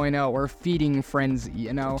 2.0 or Feeding Frenzy,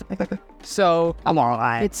 you know? So I'm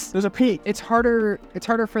alright. It's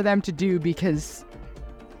harder for them to do because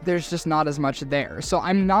there's just not as much there. So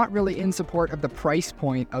I'm not really in support of the price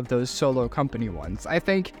point of those solo company ones. I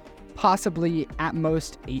think possibly at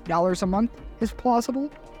most $8 a month is plausible.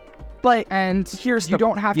 But And here's you the-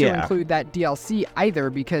 don't have to yeah. include that DLC either,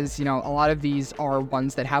 because, you know, a lot of these are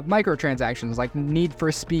ones that have microtransactions, like Need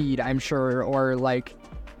for Speed, I'm sure, or like,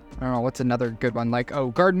 I don't know, what's another good one? Like,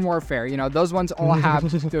 Garden Warfare. You know, those ones all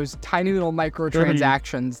have those tiny little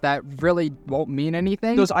microtransactions that really won't mean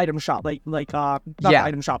anything. those item shop, not Yeah. the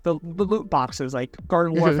item shop, the loot boxes, like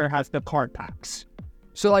Garden Warfare has the card packs.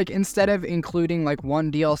 So, like, instead of including, like,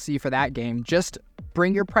 one DLC for that game, just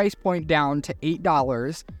bring your price point down to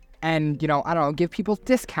 $8 and, you know, I don't know, give people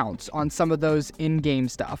discounts on some of those in-game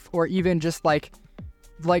stuff. Or even just, like,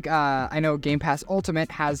 I know Game Pass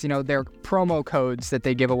Ultimate has, you know, their promo codes that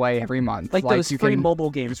they give away every month. Like those you free can,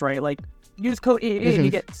 mobile games, right? Like, use code 88 and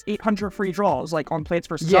you get 800 free draws, like on Plants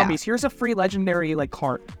vs. Yeah. Zombies. Here's a free legendary, like,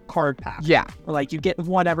 card pack. Yeah. Or, like, you get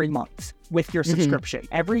one every month with your subscription.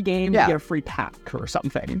 Every game, Yeah. you get a free pack or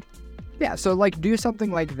something. Yeah, so, like, do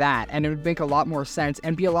something like that, and it would make a lot more sense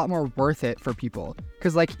and be a lot more worth it for people.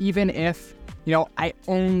 Because, like, even if, you know, I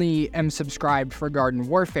only am subscribed for Garden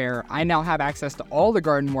Warfare, I now have access to all the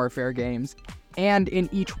Garden Warfare games, and in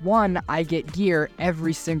each one, I get gear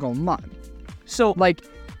every single month. So, Like,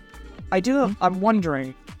 I'm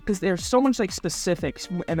wondering, because there's so much, like, specifics,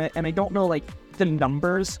 and I don't know, like, the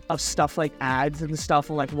numbers of stuff like ads and stuff,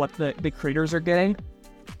 and, like, what the creators are getting.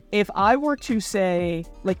 If I were to say,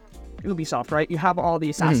 like, Ubisoft, right? You have all the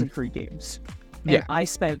Assassin's Creed games. And Yeah. I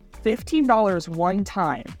spent $15 one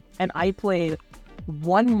time, and I played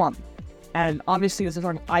 1 month. And obviously, this is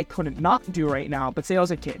something I couldn't not do right now, but say I was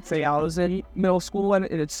a kid. Say I was in middle school and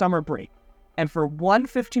it's summer break. And for one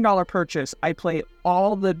 $15 purchase, I played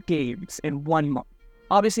all the games in 1 month.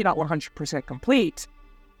 Obviously not 100% complete.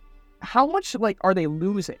 How much, like, are they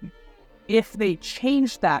losing if they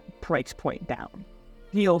change that price point down,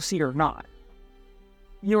 DLC or not?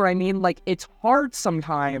 You know what I mean? Like, it's hard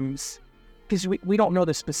sometimes because we don't know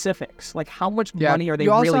the specifics. Like, how much money are they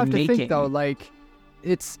you also really have to making? think, though, like,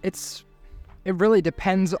 it really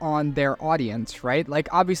depends on their audience, right? Like,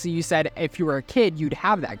 obviously, you said if you were a kid, you'd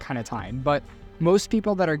have that kind of time, but most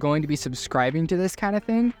people that are going to be subscribing to this kind of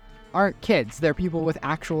thing aren't kids. They're people with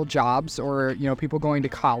actual jobs, or, you know, people going to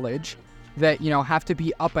college that, you know, have to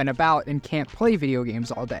be up and about and can't play video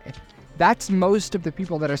games all day. That's most of the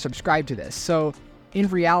people that are subscribed to this. So in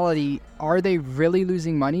reality, are they really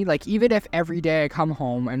losing money? Like, even if every day I come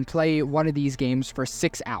home and play one of these games for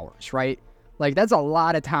 6 hours, right? Like, that's a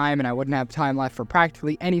lot of time, and I wouldn't have time left for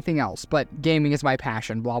practically anything else, but gaming is my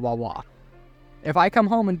passion, blah, blah, blah. If I come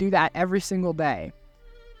home and do that every single day,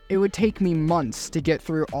 it would take me months to get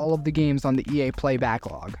through all of the games on the EA Play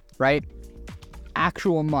backlog, right?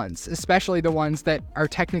 Actual months, especially the ones that are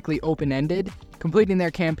technically open-ended, completing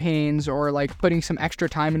their campaigns, or, like, putting some extra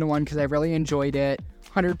time into one because I really enjoyed it,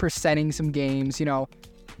 100%ing some games, you know.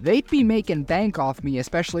 They'd be making bank off me,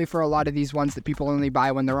 especially for a lot of these ones that people only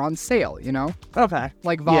buy when they're on sale, you know? Okay.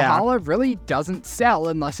 Like, Valhalla really doesn't sell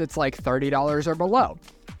unless it's, like, $30 or below.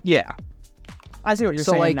 Yeah. I see what you're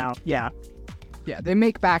So, saying like- now. Yeah. Yeah, they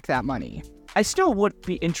make back that money. I still would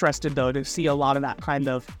be interested, though, to see a lot of that kind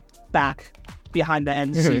of back behind the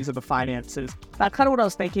end scenes of the finances. That's kind of what I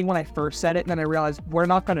was thinking when I first said it, and then I realized we're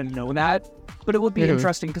not going to know that. But it would be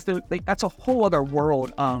interesting because that's a whole other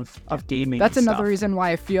world of gaming. That's and another stuff. reason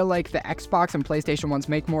why I feel like the Xbox and PlayStation ones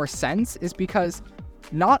make more sense, is because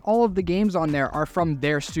not all of the games on there are from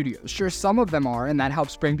their studios. Sure, some of them are, and that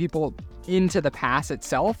helps bring people into the pass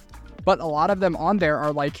itself. But a lot of them on there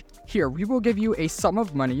are like, here, we will give you a sum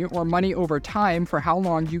of money or money over time for how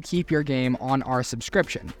long you keep your game on our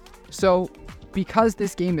subscription. So, because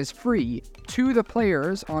this game is free to the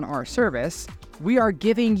players on our service, we are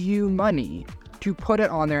giving you money to put it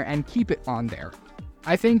on there and keep it on there.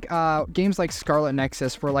 I think games like Scarlet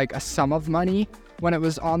Nexus were like a sum of money when it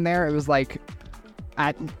was on there. It was like,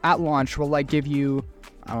 at launch, we'll like give you,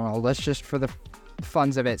 I don't know, let's just for the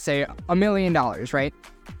funds of it, say $1 million, right?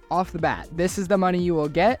 Off the bat, this is the money you will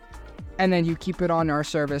get, and then you keep it on our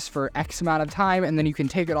service for X amount of time, and then you can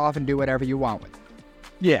take it off and do whatever you want with it.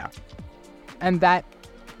 Yeah. And that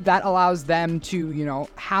allows them to, you know,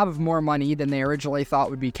 have more money than they originally thought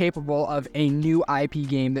would be capable of a new IP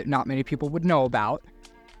game that not many people would know about.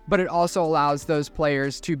 But it also allows those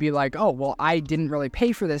players to be like, oh, well, I didn't really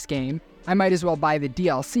pay for this game. I might as well buy the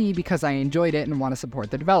DLC because I enjoyed it and want to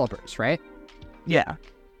support the developers, right? Yeah.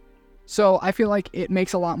 So I feel like it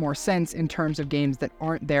makes a lot more sense in terms of games that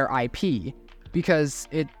aren't their IP, because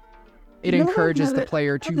it encourages the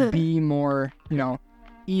player to be more, you know,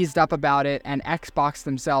 eased up about it, and Xbox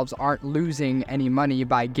themselves aren't losing any money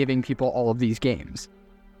by giving people all of these games.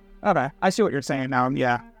 Okay. I see what you're saying now.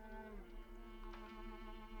 Yeah.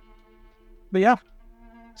 But yeah,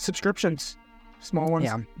 subscriptions, small ones.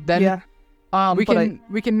 Yeah. Then Yeah. We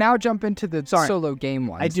can now jump into the solo game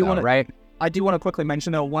ones. I do want to right. I do want to quickly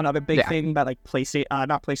mention though one other big thing that like PlayStation,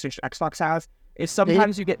 not PlayStation, Xbox has is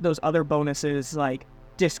sometimes you get those other bonuses like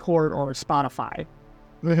Discord or Spotify,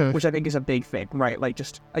 which I think is a big thing, right? Like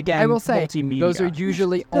just again, I will say multimedia. those are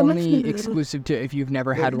usually only exclusive to if you've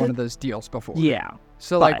never had one of those deals before. Yeah.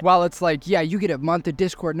 So like while it's like you get a month of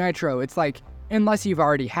Discord Nitro, it's like unless you've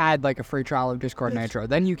already had like a free trial of Discord Nitro,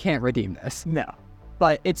 then you can't redeem this. No.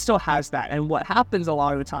 But it still has that. And what happens a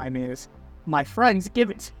lot of the time is my friends give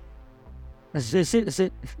it. Is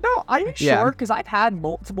it? No, I'm sure because I've had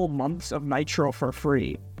multiple months of Nitro for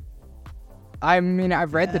free. I mean,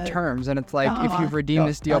 I've read the terms, and it's like if you've redeemed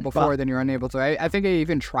this deal before, then you're unable to. I think I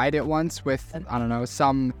even tried it once with, I don't know,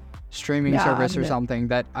 some streaming service or something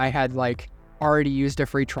that I had like already used a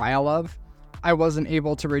free trial of. I wasn't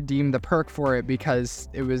able to redeem the perk for it because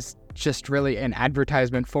it was just really an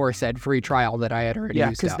advertisement for said free trial that I had already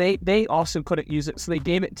used. Yeah, because they also couldn't use it, so they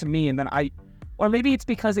gave it to me, and then or maybe it's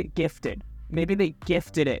because it gifted. Maybe they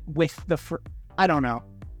gifted it with the I don't know.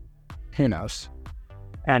 Who knows?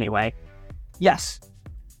 Anyway, yes,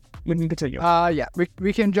 we can continue.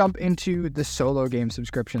 We can jump into the solo game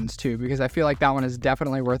subscriptions too, because I feel like that one is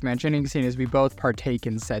definitely worth mentioning, seeing as we both partake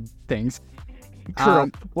in said things.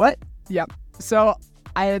 True. What? Yep. So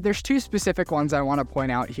there's two specific ones I want to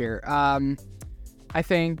point out here. I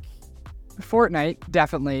think Fortnite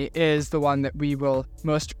definitely is the one that we will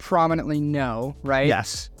most prominently know, right?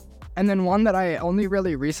 Yes. And then one that I only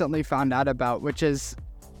really recently found out about, which is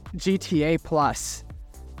GTA Plus.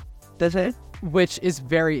 Does it? Which is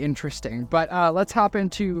very interesting. But let's hop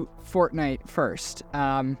into Fortnite first.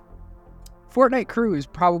 Fortnite Crew is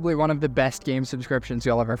probably one of the best game subscriptions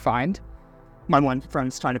you'll ever find. My one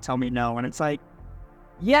friend's trying to tell me no, and it's like,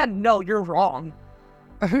 yeah, no, you're wrong.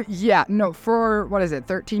 Yeah, no, for, what is it,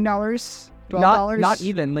 $13? $12? Not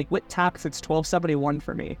even. Like, with tax, it's $12.71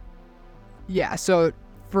 for me. Yeah, so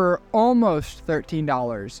for almost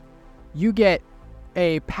 $13, you get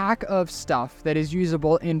a pack of stuff that is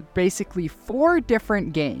usable in basically 4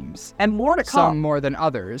 different games. And more to come. Some more than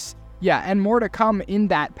others. Yeah, and more to come in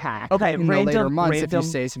that pack in the later months if you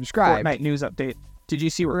stay subscribed. Fortnite news update. Did you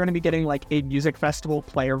see we're going to be getting like a music festival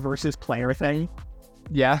player versus player thing?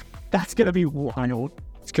 Yeah. That's going to be wild.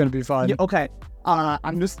 It's going to be fun. Yeah, okay.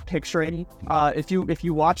 I'm just picturing, if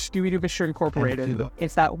you watch Scooby-Doo Mystery Incorporated,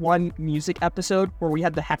 it's that one music episode where we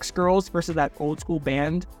had the Hex Girls versus that old school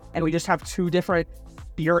band, and we just have 2 different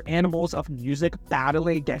spirit animals of music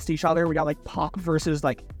battling against each other. We got like pop versus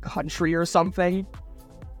like country or something.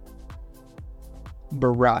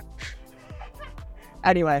 Bruh.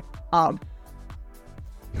 Anyway,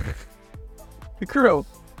 the crew.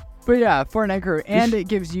 But yeah, Fortnite Crew, and it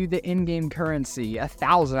gives you the in-game currency,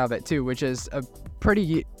 1,000 of it too, which is a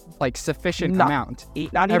pretty like sufficient amount.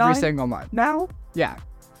 $8.99 every single month. Now? Yeah.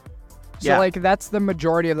 So like that's the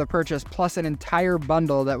majority of the purchase, plus an entire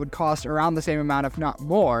bundle that would cost around the same amount, if not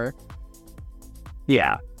more.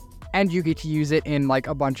 Yeah. And you get to use it in like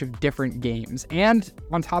a bunch of different games. And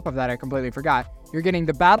on top of that, I completely forgot, you're getting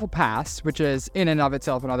the Battle Pass, which is in and of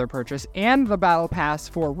itself another purchase, and the Battle Pass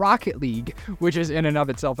for Rocket League, which is in and of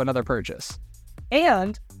itself another purchase.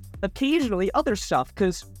 And occasionally other stuff,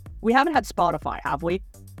 because we haven't had Spotify, have we?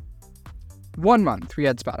 1 month we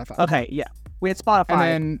had Spotify. Okay, yeah. We had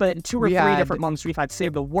Spotify, but in 2 or 3 different months we've had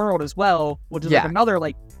Save the World as well, which is like another,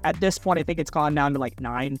 like, at this point I think it's gone down to like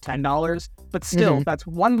 $9, $10, but still, that's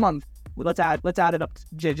 1 month. Let's add it up,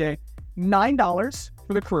 JJ. $9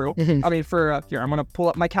 for the crew. I mean, for, here, I'm going to pull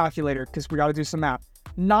up my calculator because we got to do some math.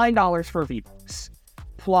 $9 for V-Bucks.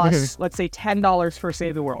 Plus, let's say $10 for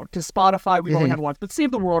Save the World, because Spotify we've only had once, but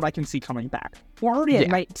Save the World I can see coming back. We're already at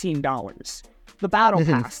 $19. The Battle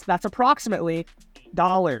Pass, that's approximately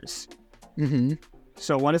 $.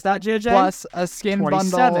 So what is that, JJ? Plus a skin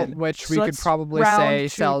 27. bundle, which we could probably say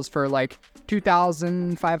sells for like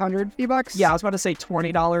 2,500 V-Bucks. Yeah, I was about to say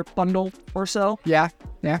 $20 bundle or so. Yeah.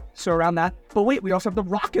 So around that. But wait, we also have the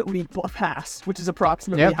Rocket League Pass, which is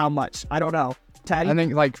approximately how much? I don't know. 10? I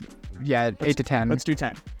think like, 8 to 10. Let's do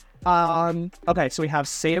 10. Okay, so we have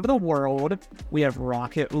Save the World. We have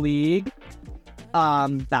Rocket League,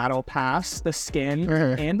 Battle Pass, the skin,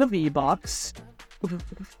 and the V-Bucks.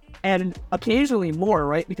 And occasionally more,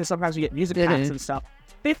 right? Because sometimes we get music packs and stuff.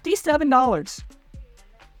 $57.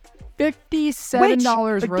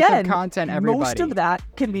 $57 worth of content, everybody. Most of that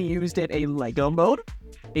can be used in a Lego mode,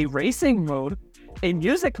 a racing mode, a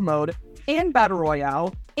music mode, and Battle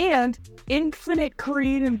Royale, and infinite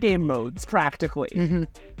creative game modes, practically.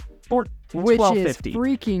 For which $12.50. Is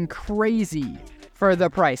freaking crazy for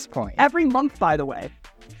the price point. Every month, by the way.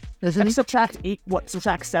 And subtract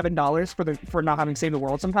 $7 for not having Save the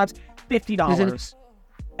World sometimes. $50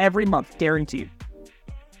 every month, guaranteed.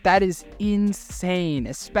 That is insane,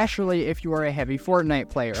 especially if you are a heavy Fortnite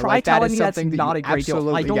player. Try that telling is me that's something that not you a great deal. I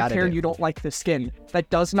absolutely don't gotta care do. you don't like the skin. That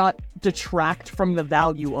does not detract from the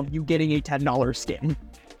value of you getting a $10 skin.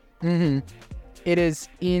 It is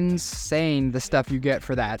insane the stuff you get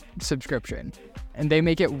for that subscription, and they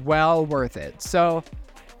make it well worth it. So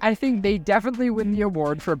I think they definitely win the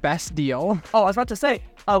award for best deal. Oh, I was about to say,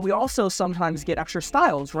 we also sometimes get extra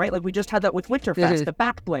styles, right? Like we just had that with Winterfest, the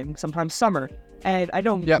back bling, sometimes summer. And I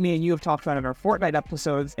know me and you have talked about it in our Fortnite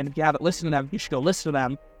episodes, and if you haven't listened to them, you should go listen to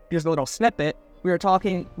them. Here's a little snippet. We were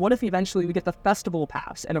talking, what if eventually we get the festival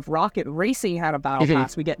pass? And if Rocket Racing had a battle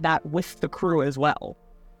pass, we get that with the crew as well.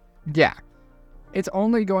 Yeah. It's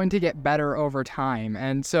only going to get better over time,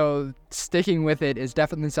 and so sticking with it is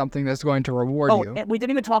definitely something that's going to reward you. And we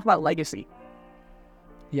didn't even talk about Legacy.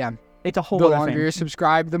 Yeah. It's a whole The other longer thing. you're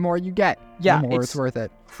subscribed, the more you get. Yeah, the more it's worth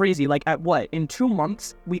it. Crazy. Like at what? In 2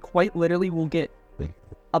 months, we quite literally will get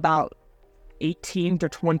about 18 to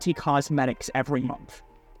 20 cosmetics every month.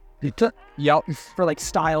 Yep. For like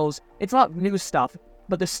styles. It's not new stuff,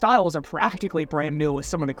 but the styles are practically brand new with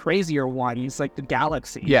some of the crazier ones, like the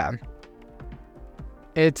Galaxy. Yeah.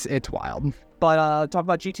 It's wild. But talk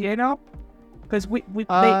about GTA now? Because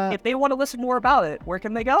if they want to listen more about it, where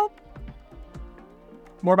can they go?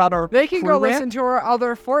 More about our They can crew go rant? listen to our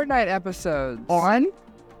other Fortnite episodes.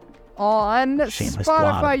 on Spotify, Shameless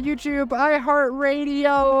plug. YouTube,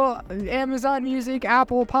 iHeartRadio, Amazon Music,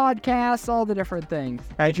 Apple Podcasts, all the different things.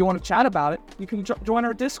 And if you want to chat about it, you can join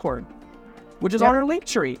our Discord, which is Yep. on our link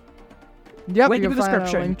tree. Yep, Link you in can the find our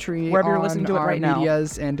description, link tree wherever you're on listening to it our right now.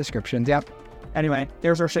 medias and descriptions. Yep. Anyway,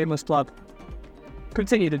 there's our shameless plug.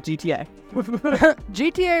 Continue to GTA.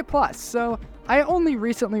 GTA Plus. So I only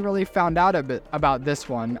recently really found out a bit about this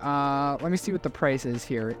one. Let me see what the price is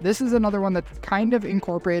here. This is another one that's kind of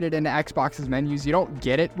incorporated into Xbox's menus. You don't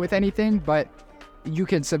get it with anything, but you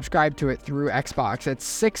can subscribe to it through Xbox. It's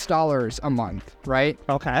 $6 a month, right?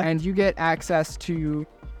 Okay. And you get access to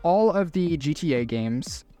all of the GTA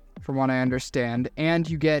games, from what I understand, and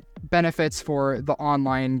you get benefits for the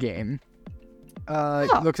online game.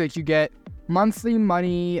 It looks like you get monthly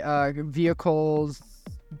money, vehicles,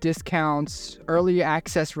 discounts, early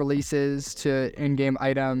access releases to in-game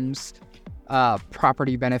items,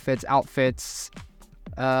 property benefits, outfits,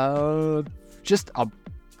 just a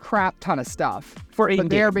crap ton of stuff. For But in-game.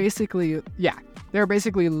 they're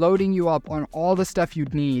basically loading you up on all the stuff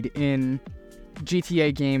you'd need in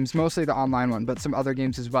GTA games, mostly the online one, but some other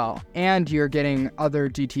games as well. And you're getting other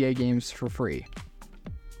GTA games for free.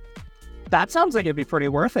 That sounds like it'd be pretty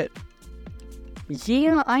worth it.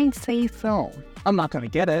 Yeah, I'd say so. I'm not going to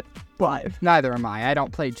get it, but Neither am I. I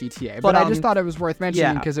don't play GTA, But, but I just thought it was worth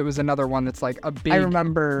mentioning yeah. because it was another one that's like a big I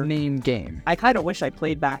remember name game. I kind of wish I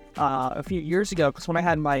played back a few years ago, because when I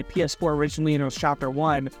had my PS4 originally and it was Chapter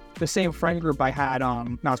 1, the same friend group I had I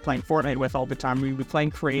was playing Fortnite with all the time, we'd be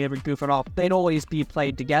playing creative and goofing off. They'd always be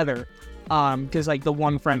played together, because like the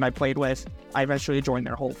one friend I played with, I eventually joined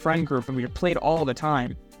their whole friend group, and we played all the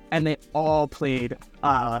time, and they all played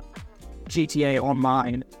GTA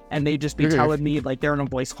online, and they'd just be telling me, like, they're in a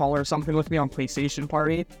voice call or something with me on PlayStation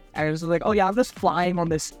Party, and it was like, oh yeah, I'm just flying on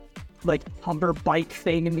this like Humber bike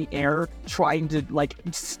thing in the air, trying to like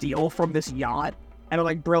steal from this yacht. And I'm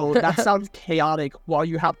like, bro, that sounds chaotic while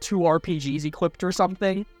you have 2 RPGs equipped or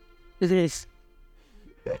something. It is.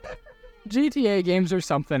 GTA games are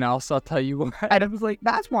something else, I'll tell you what. And I was like,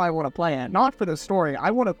 that's why I want to play it, not for the story.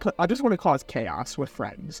 I just want to cause chaos with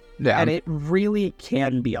friends. Yeah. And it really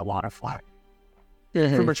can be a lot of fun.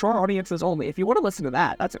 For mature audiences only. If you want to listen to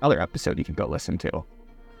that, that's another episode you can go listen to.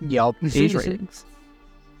 Yep. Age ratings.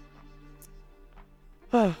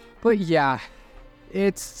 But yeah,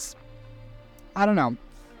 it's, I don't know.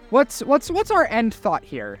 What's our end thought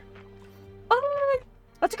here?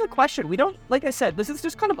 That's a good question. We don't, like I said, this is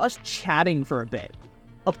just kind of us chatting for a bit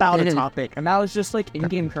about a topic. And that was just like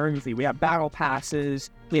in-game currency. We have battle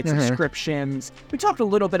passes, we had subscriptions. We talked a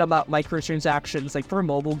little bit about microtransactions, like for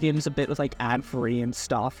mobile games a bit with like ad-free and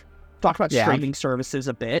stuff. Talked about streaming services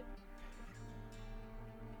a bit.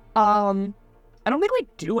 I don't think we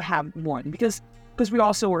do have one because we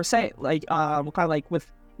also were saying, like, kind of like with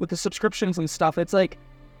the subscriptions and stuff, it's like,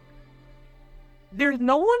 there's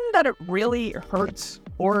no one that it really hurts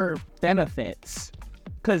or benefits.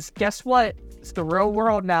 Because guess what? It's the real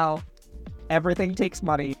world now. Everything takes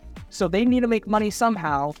money. So they need to make money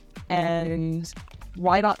somehow. And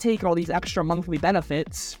why not take all these extra monthly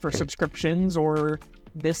benefits for subscriptions or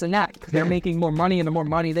this and that? Because they're making more money, and the more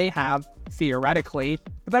money they have, theoretically,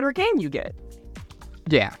 the better game you get.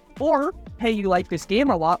 Yeah. Or, hey, you like this game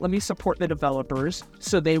a lot, let me support the developers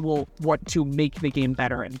so they will want to make the game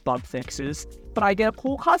better and bug fixes. But I get a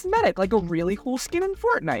cool cosmetic, like a really cool skin in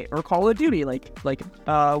Fortnite or Call of Duty, like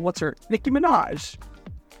what's her, Nicki Minaj.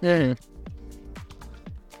 Yeah.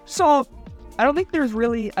 So, I don't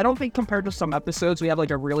think compared to some episodes, we have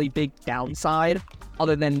like a really big downside,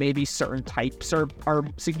 other than maybe certain types are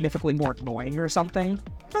significantly more annoying or something.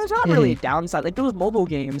 But there's not really a downside. Like those mobile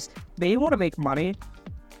games, they want to make money,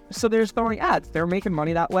 so they're just throwing ads. They're making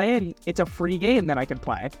money that way, and it's a free game that I can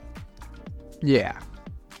play. Yeah.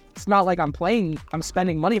 It's not like I'm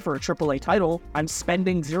spending money for a AAA title. I'm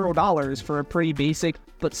spending $0 for a pretty basic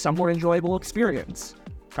but somewhat enjoyable experience.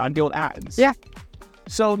 Gotta deal with ads. Yeah.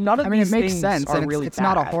 So none of these it makes things sense, are and really it's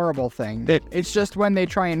not a bad. horrible thing. It's just when they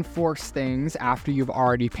try and force things after you've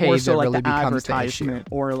already paid Or so that like really the becomes the issue. advertisement,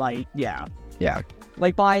 or like, yeah. Yeah.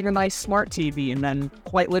 Like buying a nice smart TV and then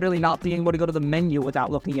quite literally not being able to go to the menu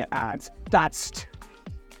without looking at ads. That's...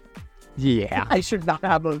 Yeah. I should not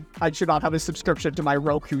have a subscription to my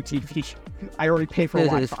Roku TV. I already pay for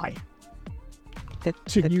Wi-Fi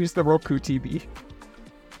to use the Roku TV.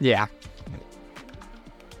 Yeah.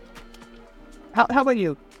 How about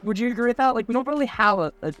you? Would you agree with that? Like, we don't really have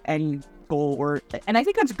a end goal, and I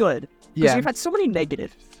think that's good. Because Yeah. we've had so many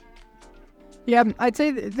negatives. Yeah, I'd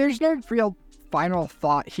say there's no real final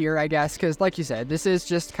thought here, I guess, because like you said, this is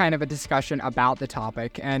just kind of a discussion about the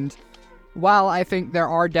topic, and while I think there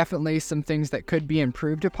are definitely some things that could be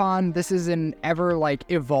improved upon, this is an ever,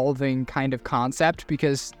 evolving kind of concept,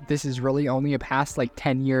 because this is really only a past,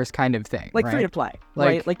 10 years kind of thing, Like right? free-to-play,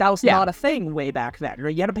 right? Like, that was yeah. not a thing way back then,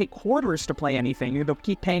 right? You had to pay quarters to play anything. You had to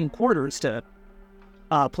keep paying quarters to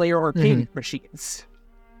play your arcade machines.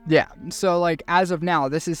 Yeah, so as of now,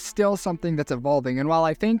 this is still something that's evolving, and while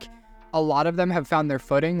I think a lot of them have found their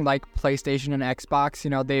footing, like PlayStation and Xbox,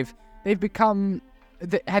 they've become...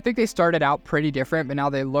 I think they started out pretty different, but now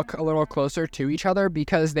they look a little closer to each other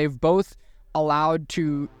because they've both allowed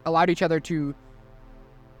each other to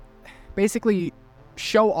basically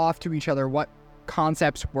show off to each other what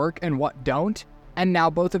concepts work and what don't. And now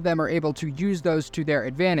both of them are able to use those to their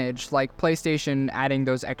advantage, like PlayStation adding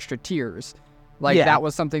those extra tiers. That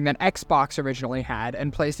was something that Xbox originally had,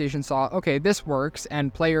 and PlayStation saw, okay, this works,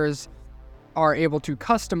 and players are able to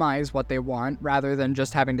customize what they want rather than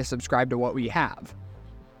just having to subscribe to what we have.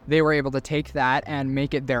 They were able to take that and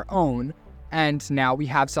make it their own, and now we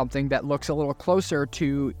have something that looks a little closer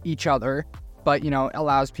to each other, but,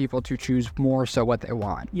 allows people to choose more so what they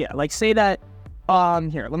want. Yeah, say that,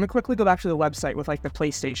 here, let me quickly go back to the website with, the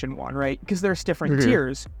PlayStation one, right? Because there's different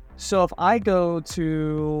tiers. So if I go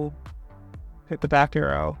to, hit the back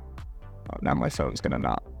arrow, oh, now my phone's gonna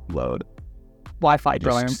not load. Wi-Fi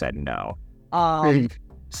just said no.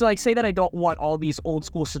 So say that I don't want all these old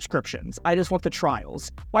school subscriptions. I just want the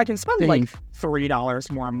trials. Well, I can spend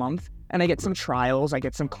 $3 more a month, and I get some trials, I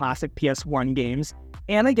get some classic PS1 games,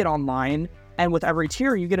 and I get online, and with every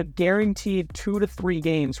tier, you get a guaranteed 2 to 3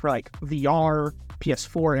 games for VR,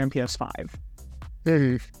 PS4, and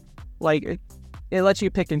PS5. It lets you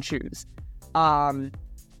pick and choose. I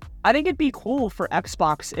think it'd be cool for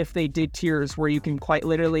Xbox if they did tiers where you can quite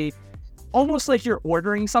literally... almost like you're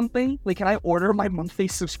ordering something. Can I order my monthly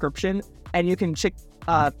subscription? And you can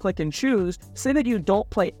click and choose. Say that you don't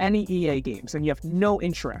play any EA games and you have no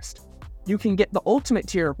interest. You can get the ultimate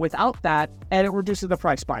tier without that, and it reduces the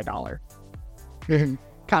price by $1.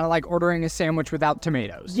 Kind of like ordering a sandwich without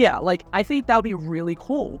tomatoes. Yeah, I think that would be really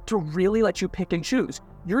cool to really let you pick and choose.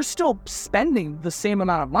 You're still spending the same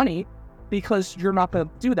amount of money, because you're not going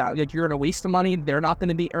to do that. You're going to waste the money. They're not going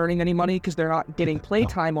to be earning any money because they're not getting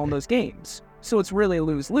playtime on those games. So it's really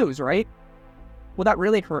lose-lose, right? Will that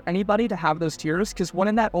really hurt anybody to have those tiers? Because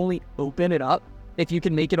wouldn't that only open it up if you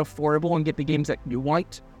can make it affordable and get the games that you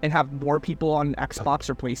want and have more people on Xbox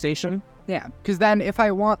or PlayStation? Yeah, because then if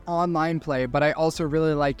I want online play, but I also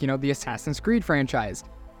really like, the Assassin's Creed franchise,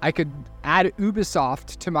 I could add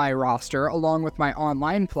Ubisoft to my roster along with my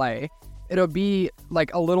online play. It'll be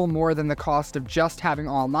a little more than the cost of just having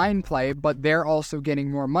online play, but they're also getting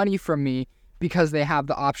more money from me because they have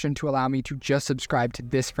the option to allow me to just subscribe to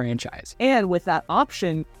this franchise. And with that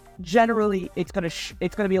option, generally it's gonna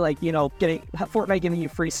be getting Fortnite giving you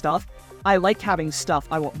free stuff. I like having stuff.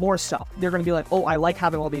 I want more stuff. They're gonna be like, oh, I like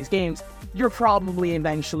having all these games. You're probably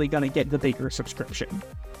eventually gonna get the bigger subscription.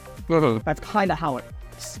 That's kind of how it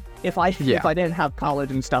works. If I didn't have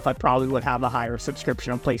college and stuff, I probably would have a higher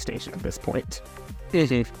subscription on PlayStation at this point.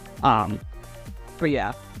 But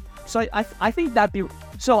yeah. So I think that'd be...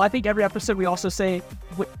 So I think every episode we also say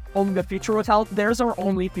only the future will tell. There's our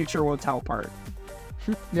only future will tell part.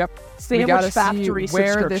 Yep. We Sandwich gotta Factory see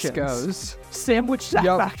where this subscriptions. goes. Sandwich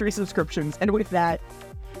Factory subscriptions. And with that,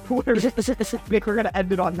 we're gonna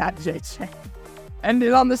end it on that, JJ. End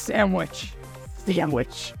it on the sandwich.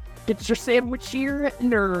 Sandwich. Get your sandwich here at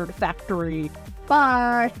Nerd Factory.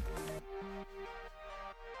 Bye.